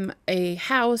build them a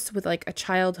house with like a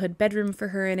childhood bedroom for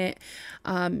her in it.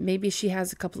 Maybe she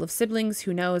has a couple of siblings.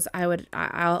 Who knows?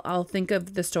 I'll think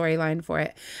of the storyline for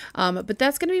it. But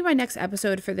that's going to be my next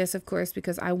episode for this, of course,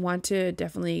 because I want to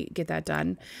definitely get that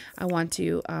done. I want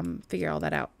to figure all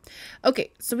that out.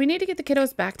 Okay, so we need to get the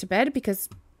kiddos back to bed because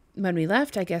when we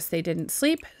left, I guess they didn't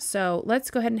sleep. So let's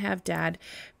go ahead and have Dad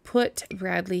put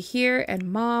Bradley here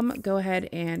and Mom go ahead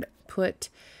and put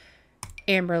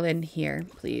Amberlyn here,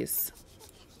 please.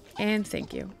 And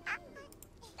thank you.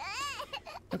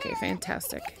 Okay,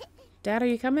 fantastic. Dad, are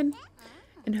you coming?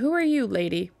 And who are you,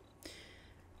 lady?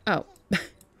 Oh,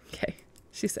 okay.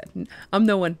 She said, I'm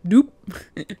no one. Nope.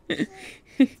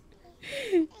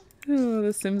 Oh,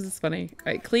 The Sims is funny.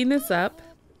 All right, clean this up.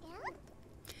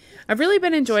 I've really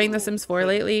been enjoying The Sims 4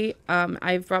 lately.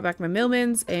 I've brought back my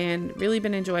Millmans and really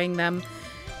been enjoying them.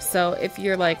 So if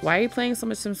you're like, why are you playing so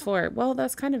much Sims 4? Well,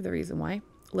 that's kind of the reason why.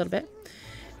 A little bit.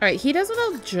 All right, he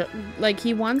doesn't like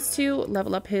he wants to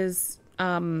level up his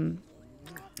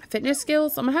fitness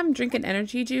skills. So I'm gonna have him drink an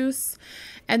energy juice,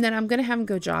 and then I'm gonna have him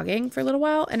go jogging for a little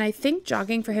while. And I think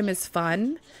jogging for him is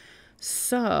fun.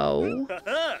 So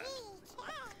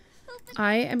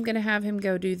I am gonna have him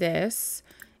go do this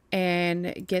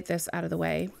and get this out of the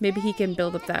way. Maybe he can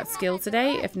build up that skill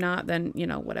today. If not, then, you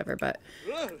know, whatever. But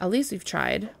at least we've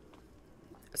tried.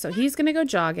 So he's going to go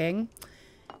jogging.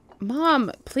 Mom,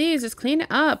 please just clean it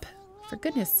up. For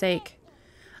goodness sake.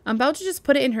 I'm about to just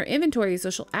put it in her inventory so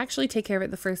she'll actually take care of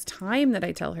it the first time that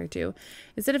I tell her to.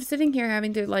 Instead of sitting here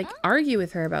having to, like, argue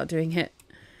with her about doing it.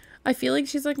 I feel like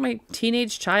she's like my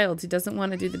teenage child who doesn't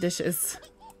want to do the dishes.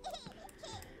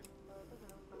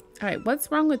 All right,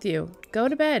 what's wrong with you? Go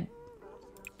to bed.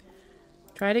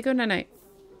 Try to go night-night.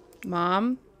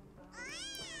 Mom?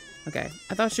 Okay,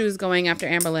 I thought she was going after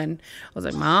Amberlynn. I was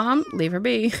like, Mom, leave her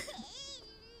be.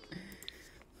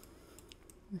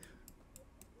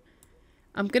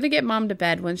 I'm gonna get Mom to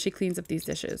bed when she cleans up these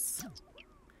dishes.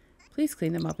 Please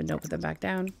clean them up and don't put them back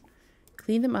down.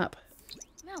 Clean them up.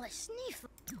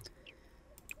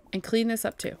 And clean this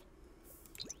up too.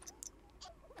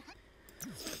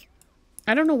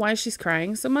 I don't know why she's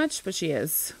crying so much, but she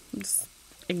is. I'm just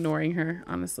ignoring her,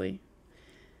 honestly.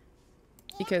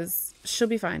 Because she'll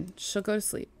be fine. She'll go to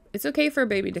sleep. It's okay for a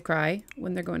baby to cry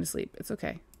when they're going to sleep. It's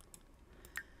okay.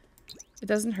 It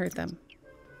doesn't hurt them.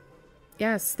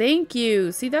 Yes, thank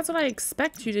you. See, that's what I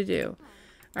expect you to do.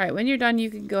 All right, when you're done, you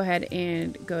can go ahead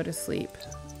and go to sleep.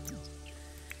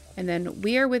 And then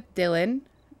we are with Dylan.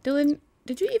 Dylan,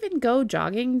 did you even go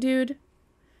jogging, dude?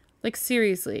 Like,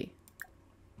 seriously.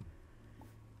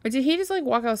 Or did he just, like,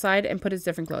 walk outside and put his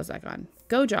different clothes back on?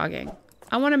 Go jogging.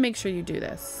 I want to make sure you do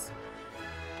this.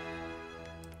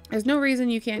 There's no reason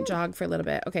you can't jog for a little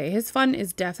bit. Okay, his fun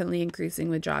is definitely increasing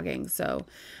with jogging. So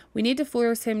we need to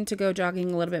force him to go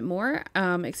jogging a little bit more,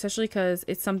 especially because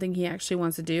it's something he actually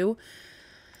wants to do.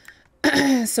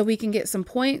 So we can get some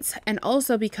points, and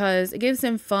also because it gives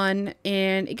him fun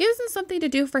and it gives him something to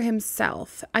do for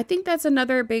himself. I think that's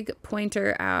another big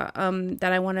pointer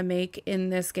that I want to make in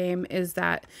this game, is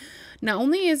that not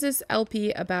only is this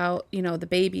LP about, you know, the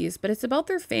babies, but it's about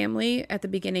their family at the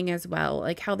beginning as well,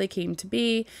 like how they came to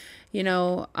be, you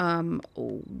know,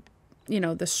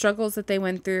 the struggles that they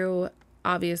went through,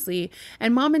 obviously.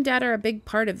 And mom and dad are a big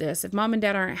part of this. If mom and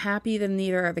dad aren't happy, then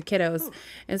neither are the kiddos.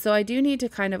 And so I do need to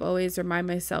kind of always remind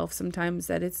myself sometimes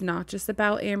that it's not just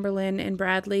about Amberlynn and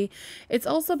Bradley. It's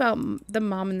also about the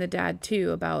mom and the dad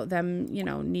too, about them, you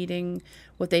know, needing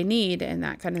what they need and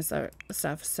that kind of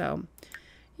stuff. So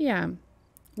yeah.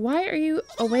 Why are you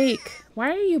awake?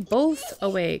 Why are you both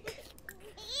awake?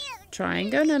 Try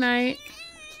and go tonight.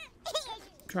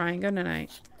 Try and go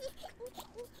tonight.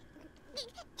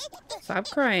 Stop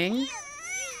crying.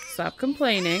 Stop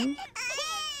complaining.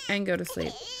 And go to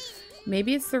sleep.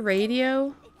 Maybe it's the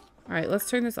radio. Alright, let's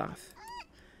turn this off.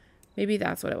 Maybe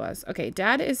that's what it was. Okay,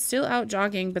 Dad is still out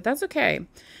jogging, but that's okay.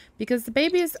 Because the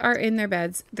babies are in their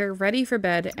beds. They're ready for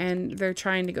bed, and they're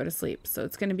trying to go to sleep. So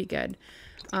it's going to be good.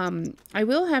 I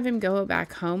will have him go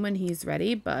back home when he's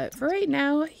ready, but for right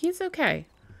now, he's okay.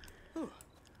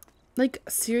 Like,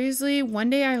 seriously, one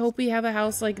day I hope we have a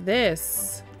house like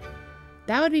this.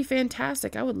 That would be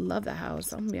fantastic. I would love that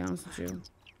house. I'm gonna be honest with you.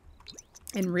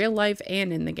 In real life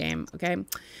and in the game, okay?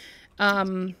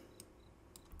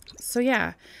 So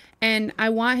yeah. And I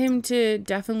want him to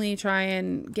definitely try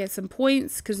and get some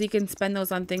points, because he can spend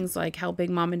those on things like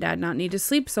helping mom and dad not need to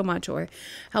sleep so much, or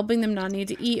helping them not need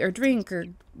to eat or drink or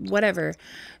whatever.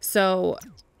 So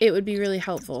it would be really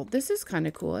helpful. This is kind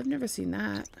of cool. I've never seen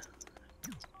that.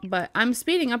 But I'm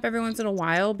speeding up every once in a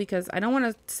while because I don't want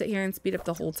to sit here and speed up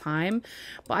the whole time.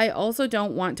 But I also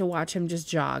don't want to watch him just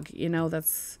jog. You know,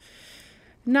 that's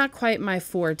not quite my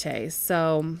forte.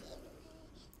 So,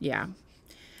 yeah.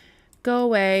 Go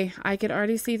away. I could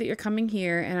already see that you're coming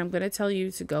here, and I'm going to tell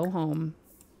you to go home.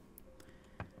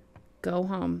 Go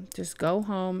home. Just go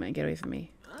home and get away from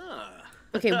me.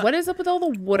 Okay, what is up with all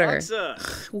the water?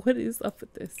 What is up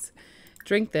with this?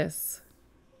 Drink this.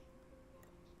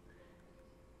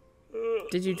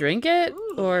 Did you drink it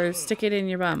or stick it in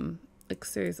your bum? Like,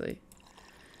 seriously.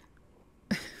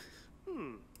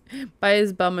 By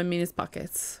his bum, I mean his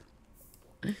pockets.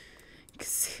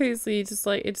 Seriously, it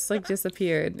just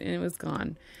disappeared and it was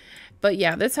gone. But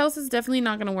yeah, this house is definitely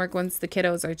not going to work once the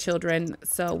kiddos are children.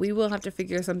 So we will have to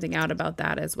figure something out about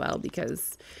that as well,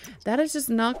 because that is just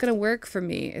not going to work for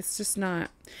me. It's just not.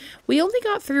 We only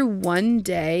got through one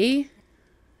day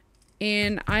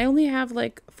and I only have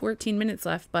like 14 minutes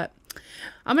left, but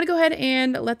I'm going to go ahead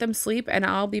and let them sleep, and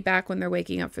I'll be back when they're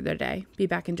waking up for their day. Be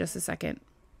back in just a second.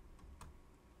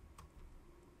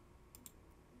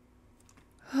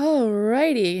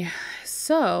 Alrighty.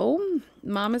 So,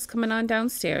 Mom is coming on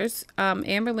downstairs.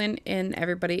 Amberlynn and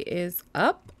everybody is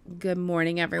up. Good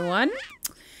morning, everyone.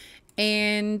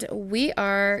 And we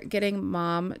are getting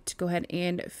Mom to go ahead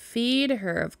and feed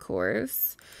her, of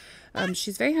course.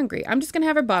 She's very hungry. I'm just going to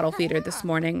have her bottle feed her this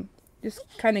morning. Just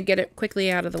kind of get it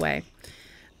quickly out of the way.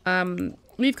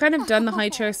 We've kind of done the high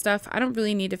chair stuff. I don't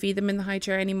really need to feed them in the high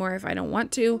chair anymore if I don't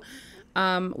want to.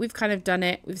 We've kind of done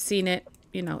it. We've seen it.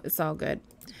 You know, it's all good.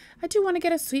 I do want to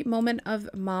get a sweet moment of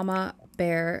Mama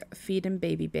Bear feeding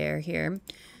Baby Bear here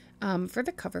for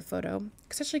the cover photo.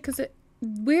 Especially because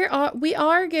we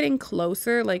are getting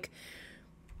closer. Like,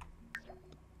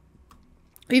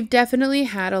 we've definitely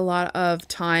had a lot of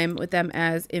time with them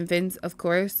as infants, of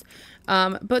course.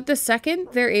 But the second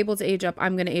they're able to age up,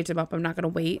 I'm going to age them up. I'm not going to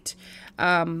wait.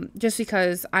 Just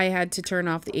because I had to turn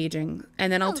off the aging.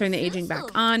 And then I'll turn the aging back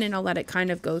on and I'll let it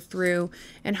kind of go through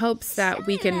in hopes that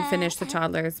we can finish the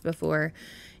toddlers before,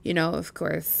 you know, of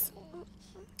course,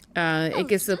 it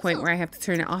gets to the point where I have to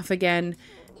turn it off again.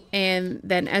 And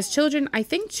then as children, I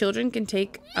think children can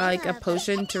take like a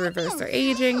potion to reverse their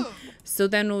aging. So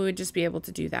then we would just be able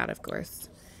to do that, of course.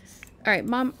 All right,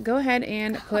 Mom, go ahead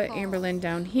and put Amberlynn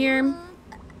down here.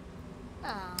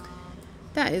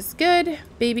 That is good.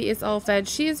 Baby is all fed.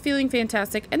 She is feeling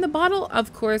fantastic. And the bottle,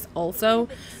 of course, also.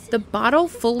 The bottle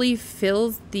fully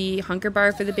fills the hunger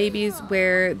bar for the babies,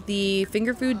 where the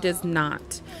finger food does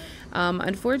not.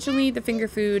 Unfortunately, the finger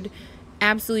food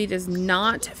absolutely does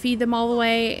not feed them all the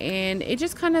way. And it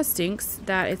just kind of stinks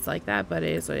that it's like that, but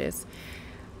it is what it is.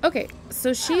 Okay,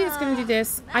 so she is going to do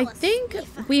this. I think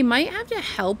we might have to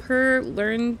help her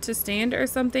learn to stand or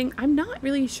something. I'm not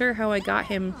really sure how I got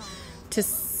him to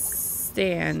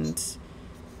stand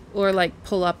or like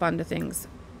pull up onto things.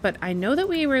 But I know that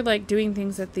we were like doing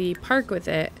things at the park with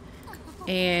it.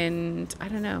 And I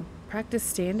don't know, practice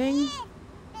standing?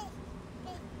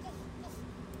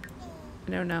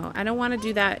 I don't know. I don't want to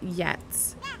do that yet.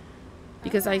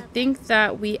 Because I think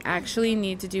that we actually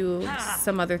need to do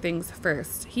some other things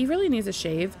first. He really needs a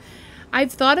shave.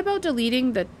 I've thought about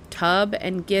deleting the tub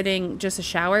and getting just a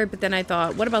shower, but then I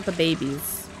thought, what about the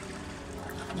babies?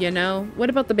 You know?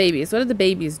 What about the babies? What do the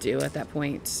babies do at that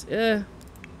point?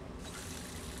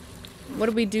 What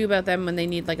do we do about them when they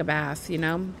need like a bath, you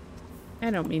know?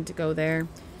 I don't mean to go there.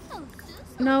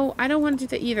 No, I don't want to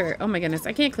do that either. Oh my goodness,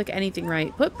 I can't click anything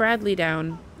right. Put Bradley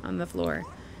down on the floor.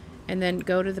 And then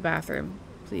go to the bathroom,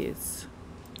 please.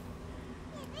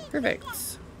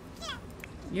 Perfect.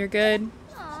 You're good?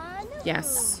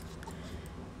 Yes.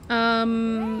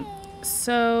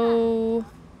 So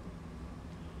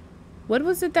what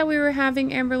was it that we were having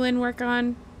Amberlynn work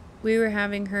on? We were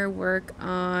having her work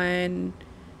on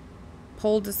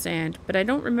pole to stand, but I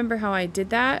don't remember how I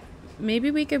did that.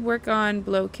 Maybe we could work on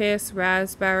blow kiss,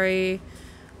 raspberry,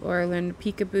 or learn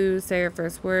peekaboo, say her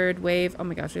first word, wave. Oh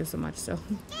my gosh, we have so much still.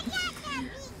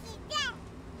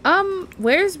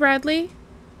 Where's Bradley?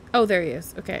 Oh, there he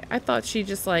is. Okay, I thought she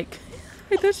just like,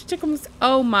 I thought she took him.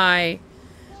 Oh my.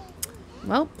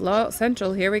 Well, blowout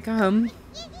central, here we come.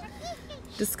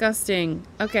 Disgusting.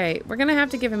 Okay, we're gonna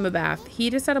have to give him a bath. He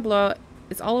just had a blowout.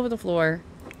 It's all over the floor.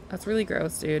 That's really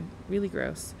gross, dude. Really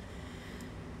gross.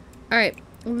 Alright,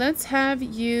 let's have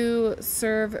you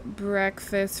serve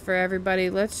breakfast for everybody.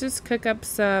 Let's just cook up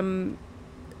some,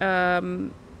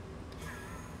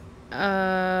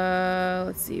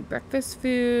 let's see, breakfast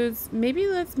foods. Maybe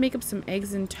let's make up some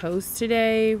eggs and toast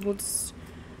today. We'll just,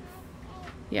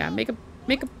 yeah, make up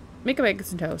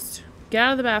eggs and toast. Get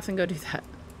out of the bath and go do that.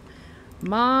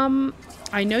 Mom,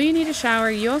 I know you need a shower.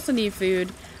 You also need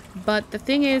food. But the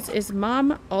thing is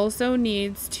Mom also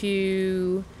needs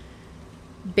to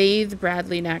bathe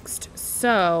Bradley next.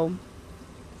 So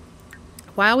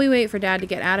while we wait for Dad to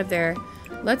get out of there,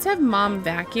 let's have Mom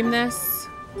vacuum this.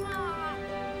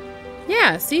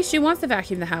 Yeah, see, she wants to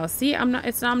vacuum the house. See,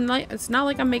 it's not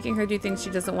like I'm making her do things she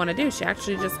doesn't want to do. She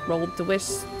actually just rolled the wish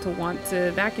to want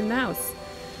to vacuum the house.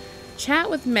 Chat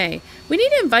with May. We need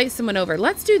to invite someone over.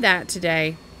 Let's do that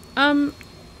today.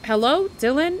 Hello,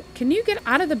 Dylan? Can you get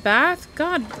out of the bath?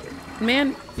 God,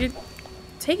 man, you're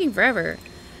taking forever.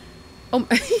 Oh,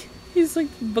 he's like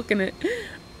booking it.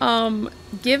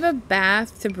 Give a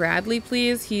bath to Bradley,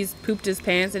 please. He's pooped his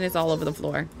pants and it's all over the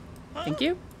floor. Thank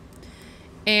you.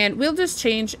 And we'll just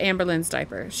change Amberlynn's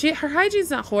diaper. Her hygiene's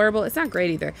not horrible. It's not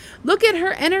great either. Look at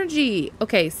her energy.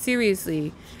 Okay,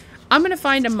 seriously. I'm going to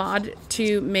find a mod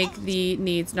to make the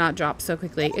needs not drop so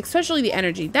quickly. Especially the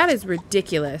energy. That is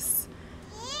ridiculous.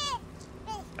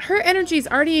 Her energy is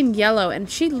already in yellow. And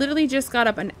she literally just got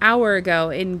up an hour ago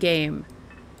in game.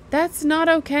 That's not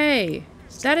okay.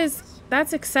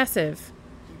 That's excessive.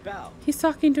 He's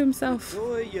talking to himself.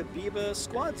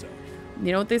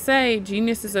 You know what they say,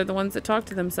 geniuses are the ones that talk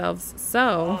to themselves.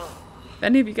 So, if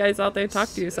any of you guys out there talk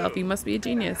to yourself, you must be a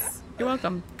genius. You're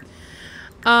welcome.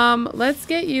 Let's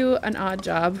get you an odd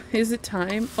job. Is it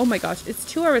time? Oh my gosh, it's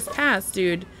 2 hours past,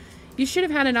 dude. You should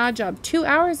have had an odd job 2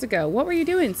 hours ago. What were you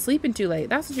doing? Sleeping too late.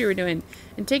 That's what you were doing.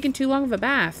 And taking too long of a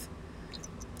bath.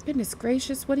 Goodness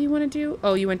gracious, what do you want to do?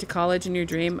 Oh, you went to college in your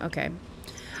dream? Okay.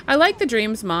 I like the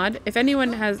dreams mod. If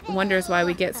anyone wonders why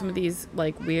we get some of these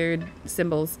like weird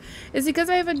symbols, it's because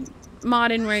I have a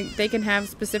mod in where they can have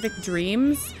specific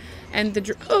dreams And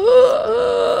the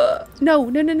no,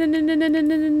 no, no, no, no, no, no, no,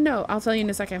 no, no, no. I'll tell you in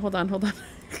a second. Hold on, hold on.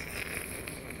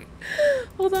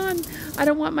 Hold on. I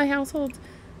don't want my household.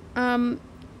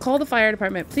 Call the fire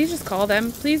department. Please just call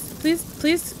them. Please, please,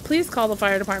 please, please call the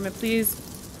fire department. Please.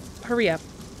 Hurry up.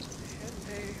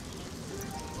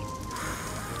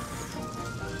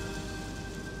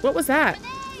 What was that?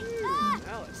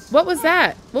 What was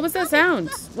that? What was that sound?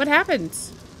 What happened?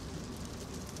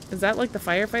 Is that like the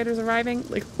firefighters arriving?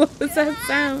 Like, what was that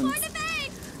sound?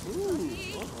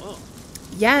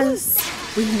 Yes,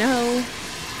 we know.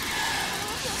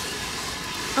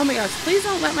 Oh my gosh, please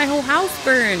don't let my whole house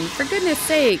burn. For goodness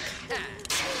sake.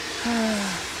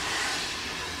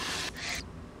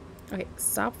 Okay,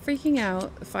 stop freaking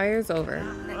out. The fire's over.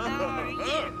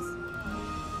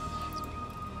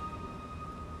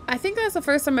 I think that's the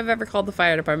first time I've ever called the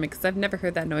fire department because I've never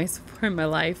heard that noise before in my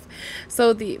life.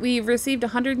 So we received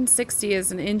 $160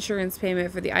 as an insurance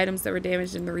payment for the items that were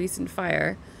damaged in the recent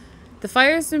fire. The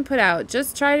fire's been put out.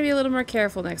 Just try to be a little more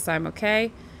careful next time,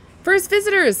 okay? First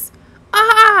visitors!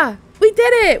 Ah! We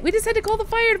did it! We just had to call the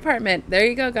fire department. There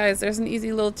you go, guys. There's an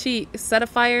easy little cheat. Set a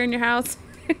fire in your house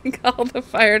and call the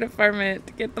fire department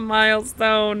to get the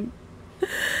milestone.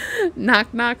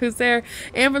 Knock, knock, who's there?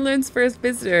 Ambulance first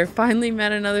visitor. Finally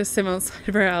met another sim outside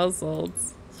of our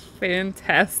households.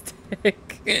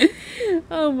 Fantastic.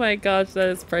 Oh my gosh, that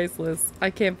is priceless.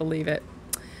 I can't believe it.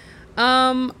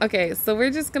 Okay, so we're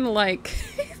just gonna like,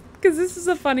 because this is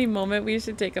a funny moment, we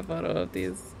should take a photo of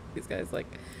these guys, like,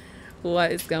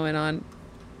 what is going on?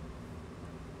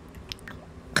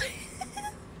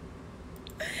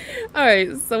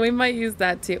 Alright, so we might use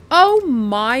that too. Oh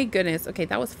my goodness. Okay,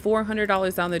 that was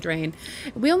 $400 down the drain.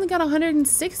 We only got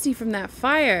 $160 from that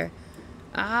fire.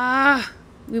 Ah,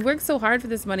 we worked so hard for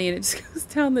this money and it just goes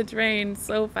down the drain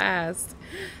so fast.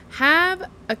 Have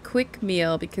a quick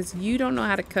meal because you don't know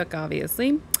how to cook,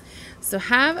 obviously. So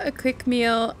have a quick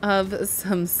meal of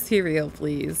some cereal,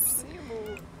 please.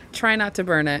 Try not to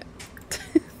burn it.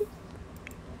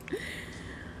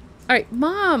 Alright,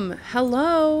 Mom,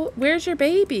 hello. Where's your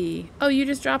baby? Oh, you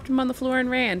just dropped him on the floor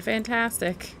and ran.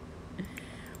 Fantastic.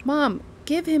 Mom,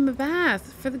 give him a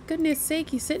bath. For the goodness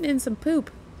sake, he's sitting in some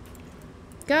poop.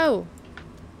 Go.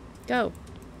 Go.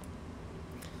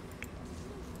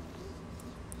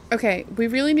 Okay, we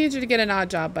really need you to get an odd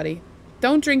job, buddy.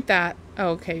 Don't drink that. Oh,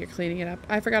 okay, you're cleaning it up.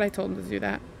 I forgot I told him to do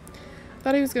that.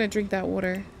 Thought he was going to drink that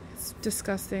water. It's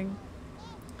disgusting.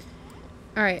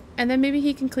 Alright, and then maybe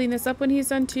he can clean this up when he's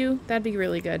done too. That'd be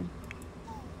really good.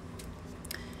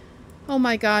 Oh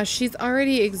my gosh, she's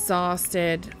already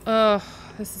exhausted. Ugh,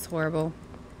 this is horrible.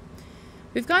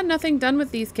 We've got nothing done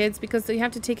with these kids because they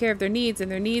have to take care of their needs,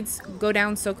 and their needs go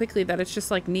down so quickly that it's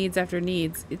just like needs after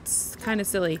needs. It's kind of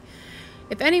silly.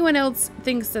 If anyone else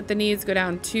thinks that the needs go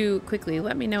down too quickly,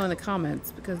 let me know in the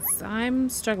comments because I'm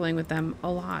struggling with them a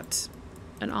lot.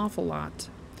 An awful lot.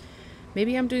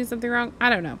 Maybe I'm doing something wrong. I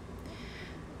don't know.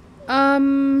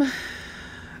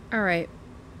 Alright.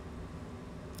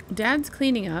 Dad's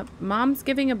cleaning up. Mom's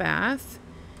giving a bath.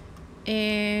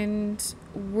 And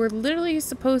we're literally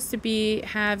supposed to be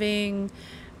having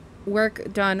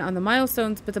work done on the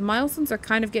milestones, but the milestones are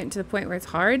kind of getting to the point where it's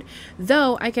hard.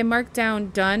 Though I can mark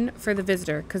down done for the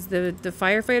visitor because the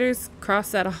firefighters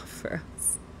cross that off for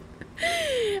us.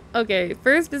 Okay,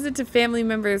 first visit to family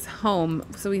members' home.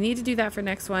 So we need to do that for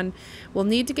next one. We'll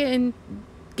need to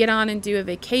get on and do a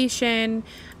vacation.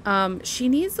 She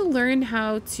needs to learn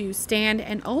how to stand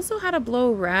and also how to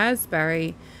blow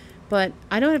raspberry. But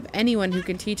I don't have anyone who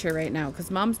can teach her right now because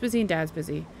Mom's busy and Dad's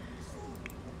busy.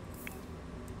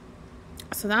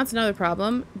 So that's another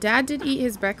problem. Dad did eat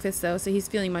his breakfast though, so he's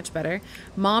feeling much better.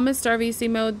 Mom is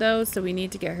starvation mode though, so we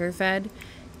need to get her fed.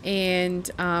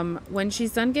 And when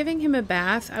she's done giving him a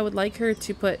bath, I would like her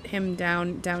to put him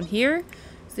down here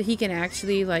so he can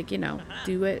actually, like, you know,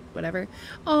 do it, whatever.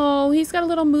 Oh, he's got a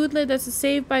little moodlet that's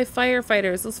saved by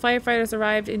firefighters. Those firefighters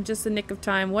arrived in just the nick of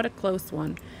time. What a close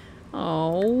one.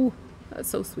 Oh, that's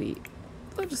so sweet.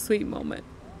 Such a sweet moment.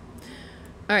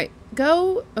 All right,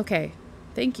 go. Okay,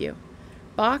 thank you.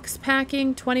 Box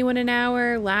packing, 21 an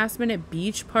hour. Last minute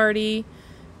beach party.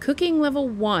 Cooking level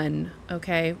 1.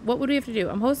 Okay, what would we have to do?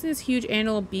 I'm hosting this huge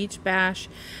annual beach bash.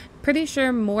 Pretty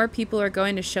sure more people are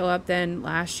going to show up than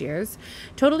last year's.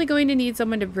 Totally going to need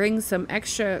someone to bring some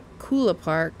extra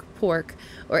kula pork,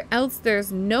 or else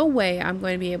there's no way I'm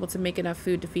going to be able to make enough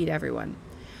food to feed everyone.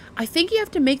 I think you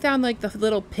have to make that on like the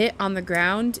little pit on the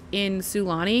ground in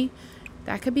Sulani.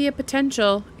 That could be a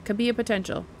potential. It could be a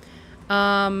potential.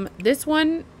 This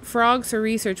one, frogs for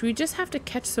research. We just have to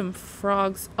catch some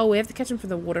frogs. Oh, we have to catch them from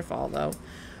the waterfall though.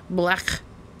 Blech.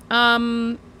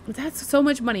 That's so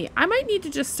much money. I might need to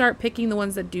just start picking the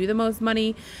ones that do the most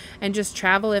money and just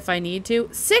travel if I need to.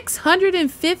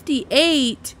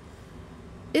 658.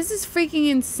 Is this freaking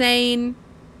insane?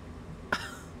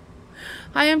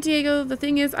 Hi, I'm Diego. The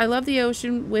thing is, I love the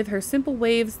ocean with her simple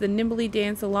waves that nimbly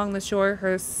dance along the shore,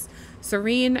 her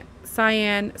serene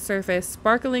cyan surface,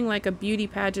 sparkling like a beauty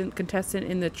pageant contestant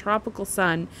in the tropical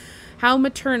sun. How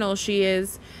maternal she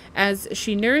is as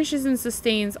she nourishes and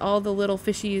sustains all the little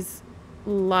fishies'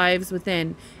 lives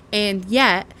within. And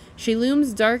yet, she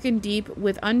looms dark and deep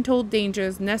with untold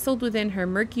dangers nestled within her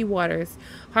murky waters,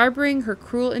 harboring her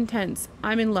cruel intents.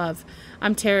 I'm in love.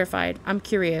 I'm terrified. I'm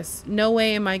curious. No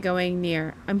way am I going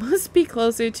near. I must be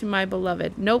closer to my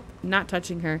beloved. Nope, not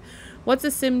touching her. What's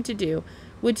a sim to do?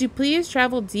 Would you please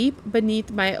travel deep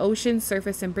beneath my ocean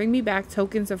surface and bring me back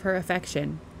tokens of her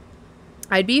affection?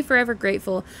 I'd be forever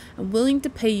grateful and willing to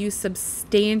pay you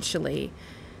substantially.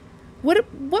 What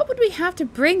would we have to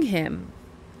bring him?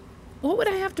 What would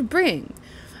I have to bring?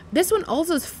 This one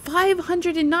also is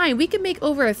 509. We could make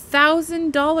over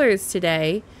 $1,000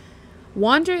 today.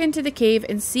 Wander into the cave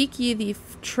and seek ye the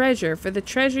treasure, for the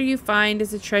treasure you find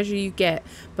is the treasure you get.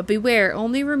 But beware,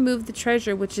 only remove the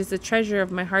treasure which is the treasure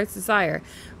of my heart's desire,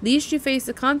 lest you face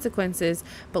the consequences.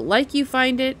 But like you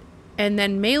find it, and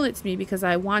then mail it to me because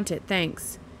I want it.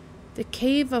 Thanks. The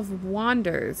Cave of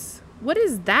Wonders. What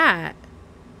is that?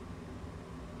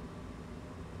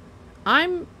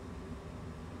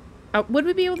 Would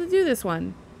we be able to do this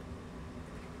one?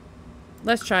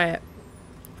 Let's try it.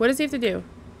 What does he have to do?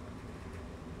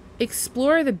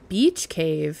 Explore the beach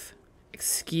cave.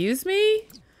 Excuse me?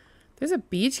 There's a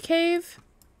beach cave?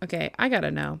 Okay, I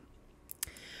gotta know.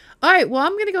 Alright, well,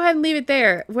 I'm gonna go ahead and leave it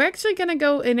there. We're actually gonna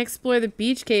go and explore the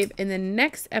beach cave in the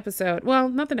next episode. Well,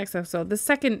 not the next episode, the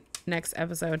second next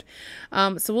episode.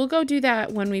 So we'll go do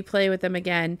that when we play with them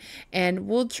again, and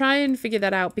we'll try and figure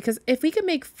that out, because if we could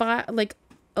make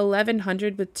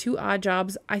 1,100 with 2 odd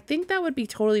jobs, I think that would be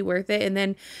totally worth it. And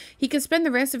then he could spend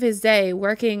the rest of his day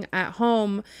working at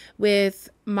home with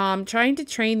mom, trying to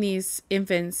train these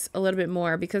infants a little bit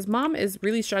more, because mom is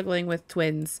really struggling with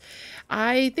twins.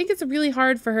 I think it's really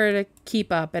hard for her to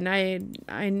keep up, and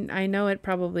I know it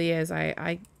probably is.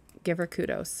 I give her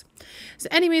kudos. So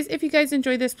anyways, if you guys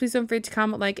enjoyed this, please don't forget to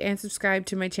comment, like, and subscribe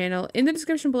to my channel. In the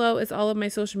description below is all of my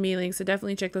social media links, so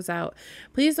definitely check those out.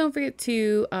 Please don't forget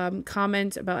to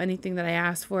comment about anything that I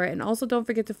asked for, and also don't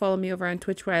forget to follow me over on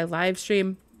Twitch, where I live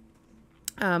stream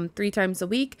 3 times a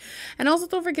week. And also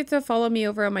don't forget to follow me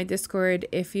over on my Discord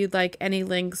if you'd like any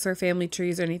links or family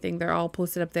trees or anything. They're all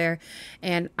posted up there,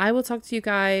 and I will talk to you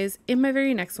guys in my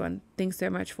very next one. Thanks so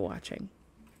much for watching.